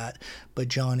believes that. But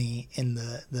Johnny, in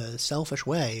the selfish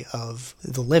way of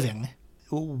the living,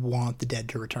 want the dead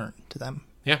to return to them.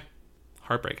 Yeah.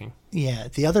 Heartbreaking. Yeah.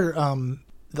 The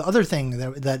other thing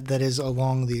that is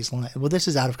along these lines, well, this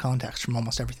is out of context from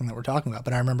almost everything that we're talking about,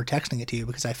 but I remember texting it to you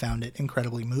because I found it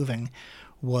incredibly moving,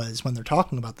 was when they're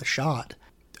talking about the shot,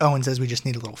 Owen says, "We just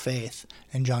need a little faith,"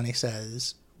 and Johnny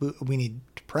says, "We need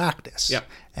to practice." Yeah.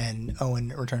 And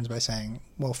Owen returns by saying,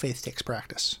 "Well, faith takes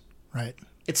practice," right?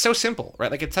 It's so simple,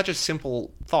 right? Like, it's such a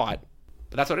simple thought,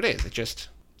 but that's what it is. It just,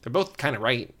 they're both kind of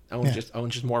right. Owen's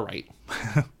just more right.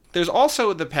 There's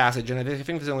also the passage, and I think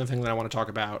this is the only thing that I want to talk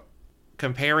about,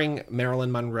 comparing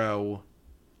Marilyn Monroe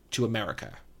to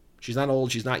America. She's not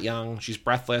old, she's not young, she's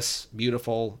breathless,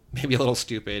 beautiful, maybe a little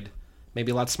stupid,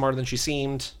 maybe a lot smarter than she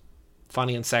seemed,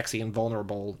 funny and sexy and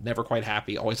vulnerable, never quite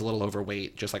happy, always a little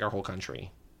overweight, just like our whole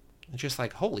country. It's just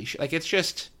like, holy shit. Like, it's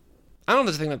just, I don't know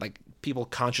if it's a thing that like people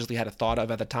consciously had a thought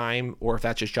of at the time, or if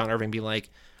that's just John Irving being like,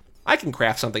 I can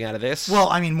craft something out of this. Well,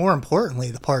 I mean, more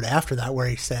importantly, the part after that where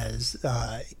he says,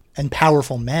 and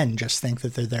powerful men just think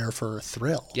that they're there for a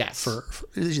thrill. Yes.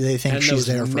 They think and she's those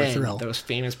there for men, a thrill. Those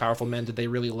famous, powerful men, did they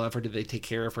really love her? Did they take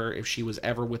care of her? If she was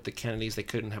ever with the Kennedys, they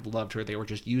couldn't have loved her. They were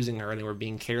just using her, and they were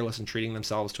being careless and treating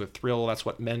themselves to a thrill. That's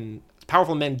what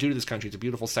powerful men do to this country. It's a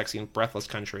beautiful, sexy, and breathless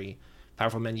country.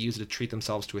 Powerful men use it to treat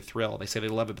themselves to a thrill. They say they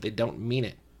love it, but they don't mean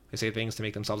it. They say things to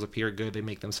make themselves appear good. They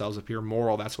make themselves appear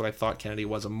moral. That's what I thought Kennedy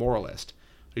was, a moralist.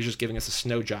 He was just giving us a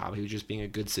snow job. He was just being a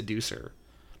good seducer.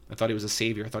 I thought he was a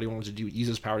savior. I thought he wanted to use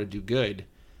his power to do good.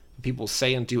 People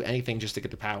say and do anything just to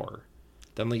get the power.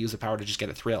 Then they use the power to just get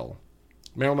a thrill.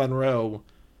 Marilyn Monroe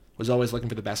was always looking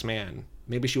for the best man.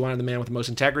 Maybe she wanted the man with the most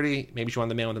integrity. Maybe she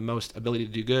wanted the man with the most ability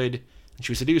to do good. And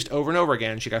she was seduced over and over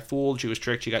again. She got fooled. She was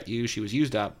tricked. She got used. She was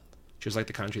used up. She was like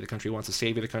the country. The country wants a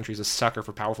savior. The country is a sucker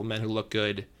for powerful men who look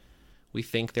good. We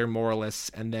think they're moralists,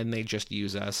 and then they just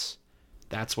use us.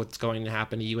 That's what's going to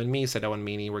happen to you and me, said Owen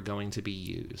Meany. We're going to be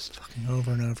used. Fucking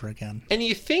over and over again. And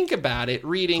you think about it,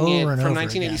 reading it from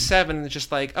 1987, and it's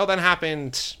just like, oh, that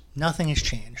happened. Nothing has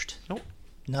changed. Nope.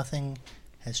 Nothing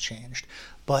has changed.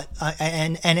 But,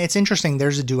 and it's interesting,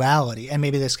 there's a duality, and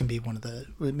maybe this can be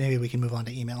maybe we can move on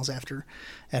to emails after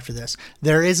this.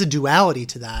 There is a duality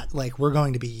to that, like, we're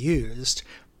going to be used.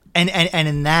 And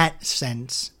in that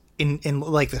sense, in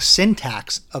like the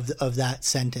syntax of that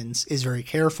sentence is very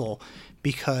careful,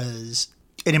 because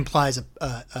it implies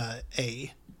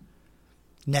a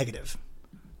negative,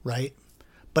 right?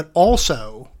 But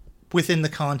also within the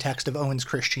context of Owen's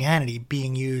Christianity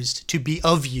being used to be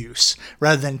of use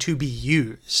rather than to be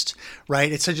used,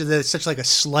 right? It's such like a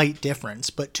slight difference,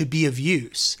 but to be of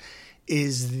use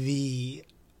is the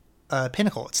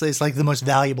pinnacle. It's like the most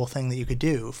valuable thing that you could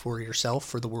do for yourself,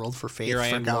 for the world, for faith, Here I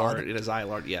for am, God. Lord, it is I,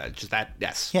 Lord. Yeah, just that,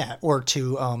 yes. Yeah, or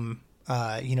to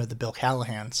the Bill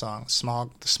Callahan song,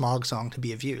 the Smog song, To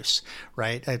Be of Use,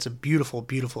 right? It's a beautiful,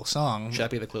 beautiful song. Should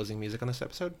that be the closing music on this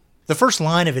episode? The first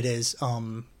line of it is,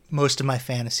 most of my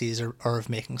fantasies are of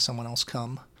making someone else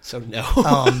come. So no.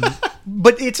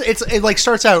 But it like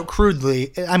starts out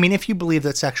crudely. I mean, if you believe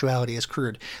that sexuality is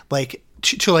crude, like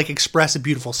to like express a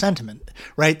beautiful sentiment,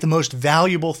 right? The most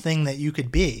valuable thing that you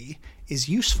could be is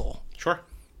useful. Sure.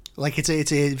 Like it's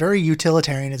a very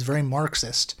utilitarian, it's very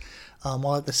Marxist,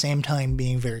 while at the same time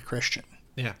being very Christian.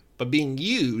 Yeah, but being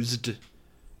used is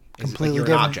Completely like you're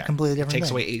different- an object. completely different It takes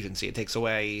thing. away agency. It takes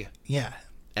away Yeah.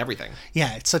 everything.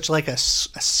 Yeah, it's such like a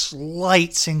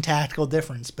slight syntactical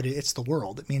difference, but it's the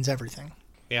world. It means everything.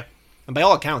 Yeah. And by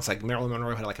all accounts, like Marilyn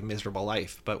Monroe had like a miserable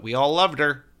life, but we all loved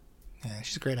her. Yeah,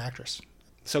 she's a great actress.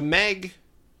 So Meg,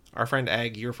 our friend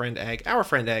Egg, your friend Egg, our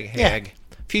friend Egg, hey Yeah. Egg,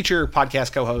 future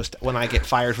podcast co-host when I get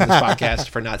fired from this podcast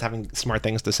for not having smart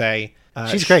things to say.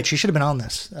 She's great. She should have been on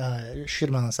this. Should have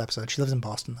been on this episode. She lives in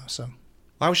Boston, though, so.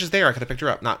 I was just there. I could have picked her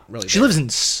up. Not really. She there. lives in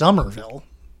Somerville,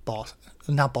 Boston.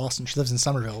 Not Boston. She lives in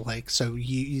Somerville. Like, so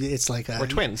it's like We're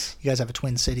twins. You guys have a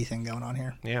twin city thing going on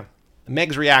here. Yeah.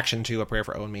 Meg's reaction to A Prayer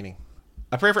for Owen Meany.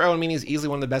 A Prayer for Owen Meany is easily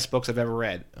one of the best books I've ever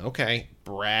read. Okay.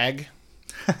 Brag.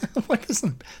 What is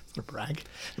a brag?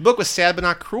 The book was sad but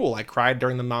not cruel. I cried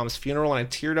during the mom's funeral, and I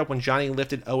teared up when Johnny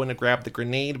lifted Owen to grab the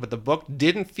grenade, but the book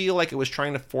didn't feel like it was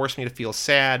trying to force me to feel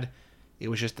sad. It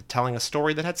was just telling a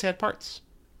story that had sad parts.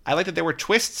 I liked that there were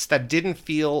twists that didn't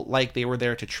feel like they were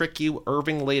there to trick you.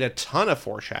 Irving laid a ton of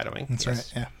foreshadowing. That's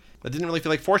right, yeah. But didn't really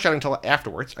feel like foreshadowing until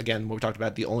afterwards. Again, what we talked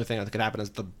about, the only thing that could happen is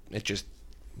it's just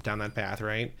down that path,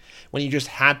 right? When you just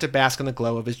had to bask in the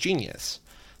glow of his genius.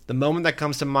 The moment that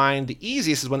comes to mind the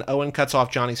easiest is when Owen cuts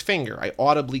off Johnny's finger. I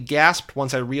audibly gasped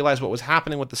once I realized what was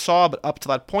happening with the saw, but up to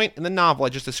that point in the novel, I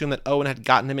just assumed that Owen had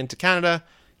gotten him into Canada,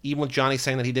 even with Johnny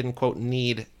saying that he didn't, quote,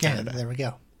 need Canada. Yeah, there we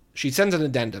go. She sends an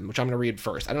addendum, which I'm going to read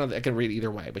first. I don't know if I can read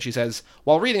either way, but she says,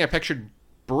 while reading, I pictured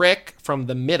Brick from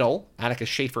The Middle, Atticus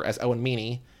Schaefer as Owen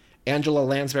Meany, Angela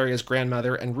Lansbury as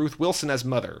grandmother, and Ruth Wilson as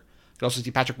mother. I could also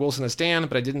see Patrick Wilson as Dan,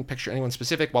 but I didn't picture anyone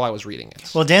specific while I was reading it.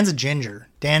 Well, Dan's a ginger.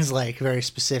 Dan's like very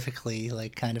specifically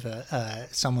like kind of a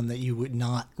someone that you would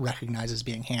not recognize as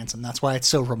being handsome. That's why it's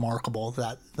so remarkable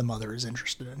that the mother is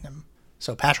interested in him.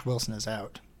 So Patrick Wilson is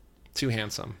out. Too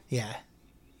handsome. Yeah.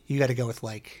 You got to go with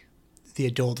like the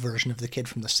adult version of the kid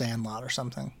from The Sandlot or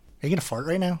something. Are you going to fart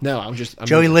right now? No, I'm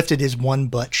Joey lifted his one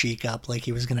butt cheek up like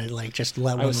he was going to like just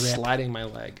let I one was rip. sliding my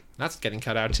leg. That's getting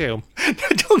cut out too.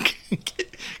 Don't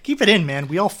keep it in, man.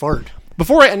 We all fart.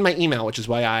 Before I end my email, which is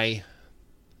why I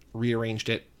rearranged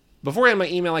it, before I end my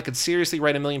email, I could seriously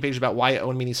write a million pages about why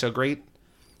Owen Meany's so great.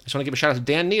 I just want to give a shout out to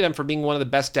Dan Needham for being one of the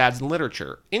best dads in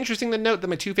literature. Interesting to note that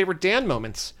my two favorite Dan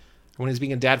moments are when he's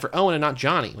being a dad for Owen and not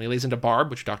Johnny. When he lays into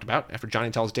Barb, which we talked about, after Johnny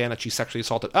tells Dan that she sexually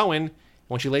assaulted Owen, and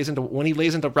when he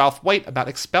lays into Ralph White about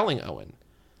expelling Owen.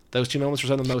 Those 2 moments were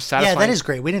some of the most satisfying. Yeah, that is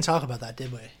great. We didn't talk about that,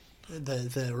 did we?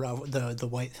 The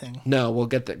White thing. No, we'll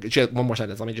get there. One more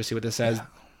sentence. Let me just see what this says. Yeah.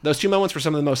 Those 2 moments were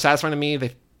some of the most satisfying to me.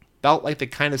 They felt like the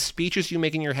kind of speeches you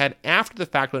make in your head after the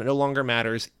fact when it no longer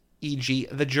matters, e.g.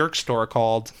 the jerk store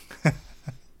called.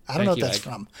 I don't know what that's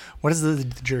from. What is the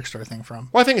jerk store thing from?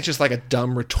 Well, I think it's just like a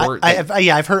dumb retort.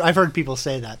 I've heard people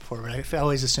say that before, but I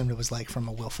always assumed it was like from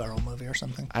a Will Ferrell movie or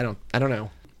something. I don't know.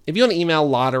 If you want to email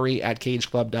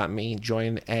lottery@cageclub.me,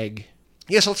 join the egg.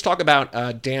 Yes, let's talk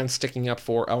about Dan sticking up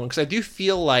for Owen, because I do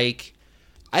feel like,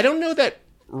 I don't know that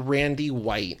Randy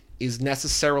White is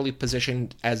necessarily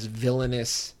positioned as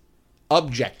villainous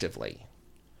objectively.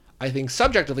 I think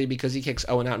subjectively, because he kicks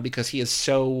Owen out and because he is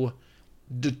so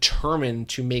determined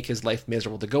to make his life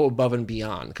miserable, to go above and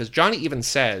beyond. Because Johnny even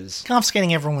says,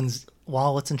 confiscating everyone's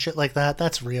wallets and shit like that,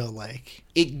 that's real, like...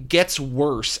 It gets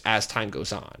worse as time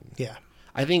goes on. Yeah.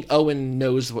 I think Owen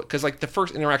knows what, because like the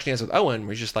first interaction he has with Owen,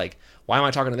 where he's just like, "Why am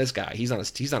I talking to this guy? He's not a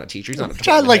teacher. He's not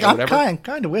a like I'm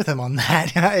kind of with him on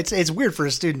that. It's weird for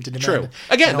a student to demand. True.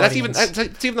 Again, that's even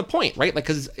the point, right? Like,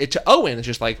 because to Owen, it's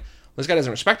just like, well, this guy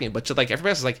doesn't respect me, but to like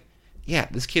everybody else is like, yeah,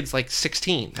 this kid's like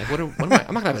 16. Like, what am I? I'm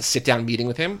not gonna have a sit down meeting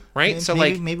with him, right?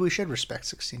 Maybe we should respect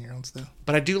 16-year-olds though.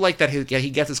 But I do like that he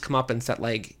gets his comeuppance. That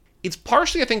like, it's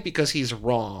partially I think because he's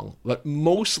wrong, but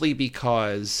mostly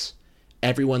because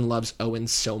everyone loves Owen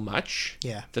so much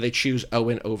that they choose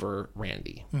Owen over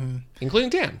Randy,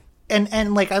 including Dan.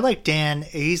 And like, I like Dan.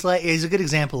 He's a good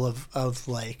example of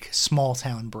like small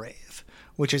town brave,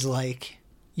 which is like,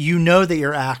 you know that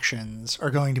your actions are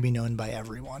going to be known by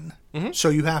everyone. Mm-hmm. So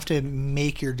you have to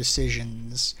make your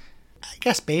decisions, I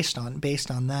guess, based on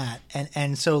that.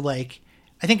 And so like,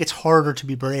 I think it's harder to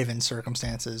be brave in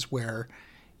circumstances where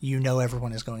you know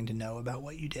everyone is going to know about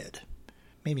what you did.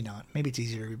 Maybe not. Maybe it's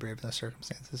easier to be brave in those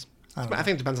circumstances. I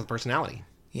think it depends on the personality.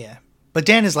 Yeah. But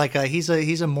Dan is like he's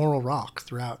a moral rock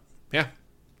throughout. Yeah.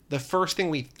 The first thing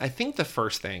we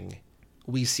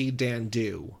see Dan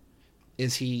do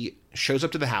is he shows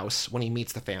up to the house when he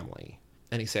meets the family.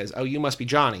 And he says, "Oh, you must be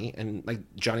Johnny." And like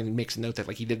Johnny makes a note that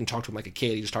like he didn't talk to him like a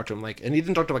kid. He just talked to him and he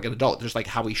didn't talk to him like an adult, just like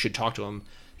how he should talk to him.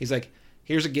 He's like,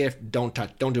 "Here's a gift, don't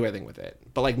do anything with it."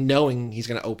 But like knowing he's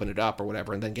going to open it up or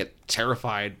whatever and then get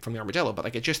terrified from the armadillo. But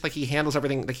like, it's just like he handles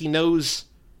everything, like he knows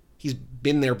he's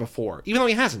been there before, even though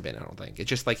he hasn't been, I don't think. It's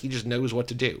just like he just knows what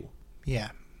to do.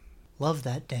 Yeah. Love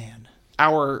that, Dan.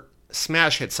 Our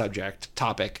smash hit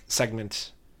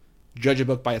segment, Judge a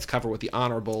Book by Its Cover with the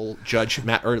Honorable Judge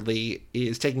Matt Erdley,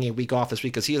 is taking a week off this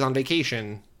week because he is on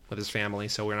vacation with his family,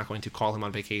 so we're not going to call him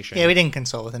on vacation. Yeah, we didn't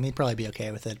consult with him. He'd probably be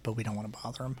okay with it, but we don't want to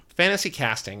bother him. Fantasy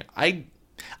casting. I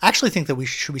actually think that we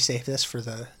save this for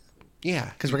the...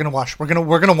 Yeah. Because we're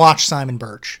gonna watch Simon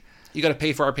Birch. You got to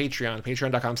pay for our Patreon,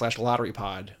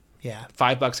 patreon.com/lotterypod. Yeah.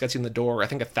 $5 gets you in the door. I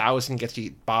think $1,000 gets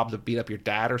you Bob to beat up your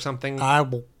dad or something. I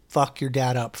will fuck your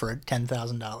dad up for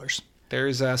 $10,000.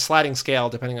 There's a sliding scale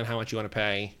depending on how much you want to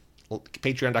pay.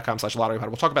 Patreon.com/lotterypod.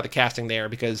 We'll talk about the casting there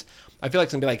because I feel like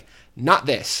it's going to be like, not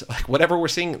this. Like, whatever we're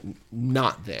seeing,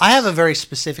 not this. I have a very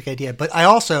specific idea, but I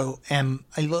also am,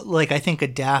 I think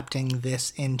adapting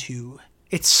this into,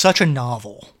 it's such a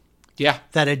novel. Yeah.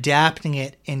 That adapting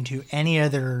it into any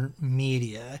other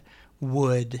media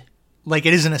would, like,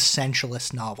 it is an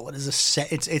essentialist novel. It is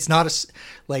it's not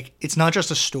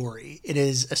just a story. It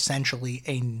is essentially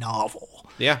a novel.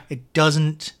 Yeah. It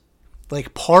doesn't,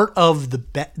 like, part of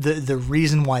the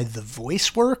reason why The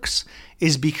Voice works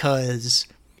is because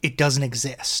it doesn't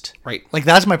exist. Right. Like,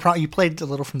 that's my problem. You played a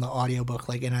little from the audiobook,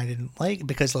 like, and I didn't like,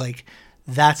 because, like,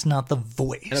 that's not the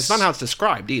voice. And it's not how it's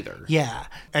described either. Yeah.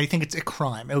 I think it's a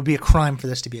crime. It would be a crime for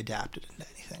this to be adapted into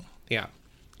anything. Yeah.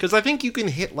 Because I think you can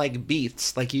hit, like,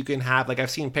 beats. Like, you can have, like, I've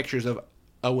seen pictures of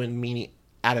Owen Meany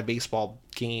at a baseball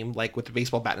game, like, with the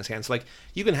baseball bat in his hand. So, like,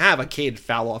 you can have a kid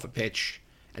foul off a pitch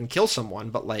and kill someone,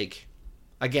 but, like,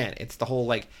 again, it's the whole,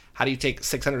 like, how do you take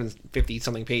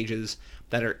 650-something pages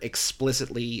that are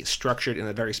explicitly structured in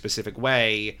a very specific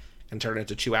way and turn it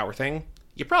into a 2-hour thing?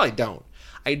 You probably don't.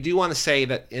 I do want to say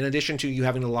that in addition to you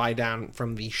having to lie down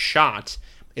from the shot,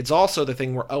 it's also the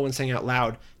thing where Owen's saying out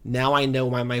loud, now I know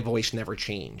why my voice never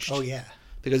changed. Oh, yeah.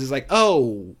 Because it's like,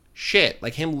 oh, shit.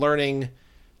 Like him learning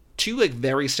 2, like,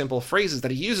 very simple phrases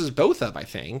that he uses both of, I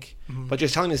think, but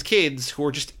just telling his kids who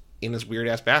are just in this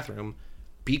weird-ass bathroom,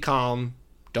 be calm,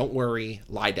 don't worry,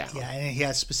 lie down. Yeah, and he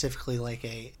has specifically, like,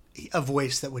 a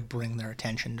voice that would bring their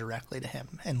attention directly to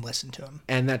him and listen to him.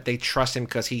 And that they trust him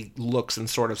because he looks and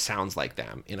sort of sounds like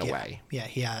them in a way.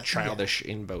 Yeah. Childish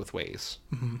in both ways.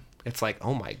 Mm-hmm. It's like,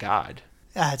 oh my God.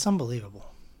 Yeah, it's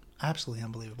unbelievable. Absolutely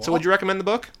unbelievable. So would you recommend the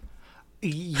book?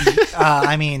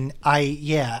 I mean,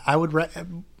 I would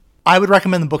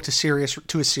recommend the book to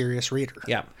a serious reader.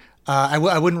 Yeah. I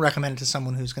wouldn't recommend it to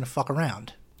someone who's going to fuck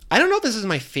around. I don't know if this is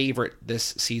my favorite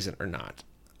this season or not.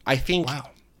 I think. Wow.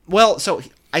 Well, so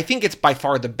I think it's by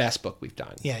far the best book we've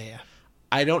done. Yeah.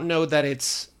 I don't know that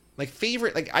it's like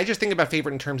favorite. Like I just think about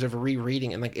favorite in terms of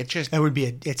rereading, and like it's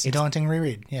it's a daunting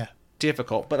reread. Yeah.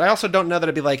 Difficult, but I also don't know that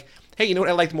it'd be like, hey, you know what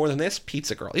I liked more than this?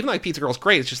 Pizza Girl. Even though like Pizza Girl's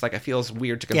great, it's just like it feels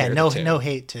weird to compare. Yeah, no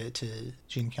hate to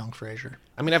Jean Kyung Fraser.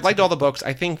 I mean, I've liked all the books.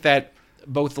 I think that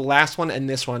both the last one and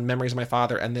this one, Memories of My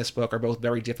Father, and this book are both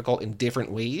very difficult in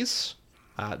different ways.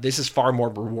 This is far more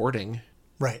rewarding.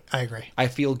 Right, I agree. I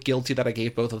feel guilty that I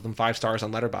gave both of them 5 stars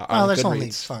on Letterboxd. Oh, that's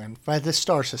only fine. But the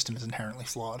star system is inherently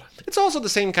flawed. It's also the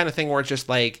same kind of thing where it's just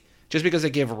like, just because they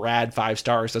give Rad 5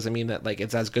 stars doesn't mean that like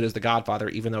it's as good as The Godfather,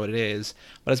 even though it is.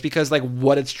 But it's because like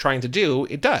what it's trying to do,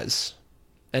 it does.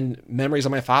 And Memories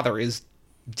of My Father is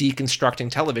deconstructing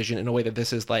television in a way that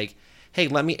this is like, hey,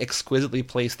 let me exquisitely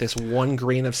place this one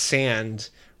grain of sand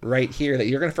right here that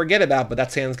you're going to forget about, but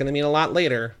that sand's going to mean a lot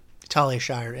later. Talia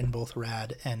Shire in both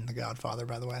Rad and The Godfather,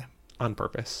 by the way. On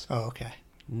purpose. Oh, okay.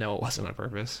 No, it wasn't on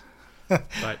purpose.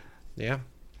 But, yeah.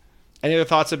 Any other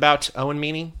thoughts about Owen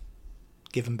Meany?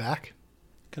 Give him back.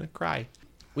 Gonna cry.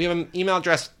 We have an email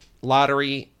address,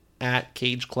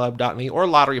 lottery@cageclub.me or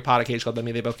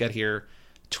lotterypod@cageclub.me. They both get here.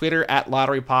 Twitter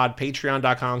 @lotterypod,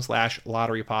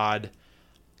 patreon.com/lotterypod,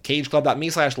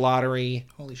 cageclub.me/lottery.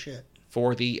 Holy shit.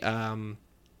 For the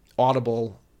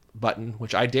Audible button,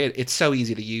 which I did. It's so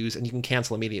easy to use, and you can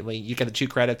cancel immediately. You get the 2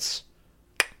 credits.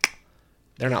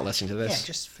 They're not listening to this. Yeah,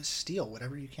 just steal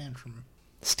whatever you can from...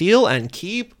 Steal and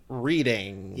keep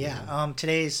reading. Yeah,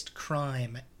 today's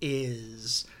crime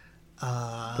is...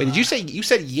 Wait, did you say... You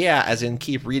said yeah, as in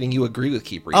keep reading. You agree with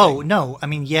keep reading. Oh, no. I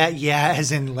mean, yeah,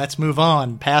 as in let's move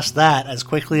on past that as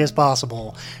quickly as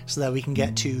possible so that we can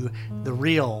get to the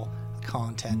real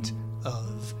content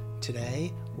of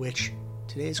today, which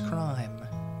today's crime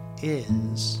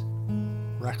is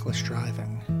reckless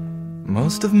driving.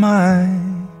 Most of my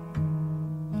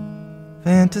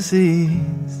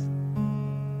fantasies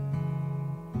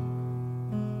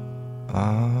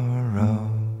are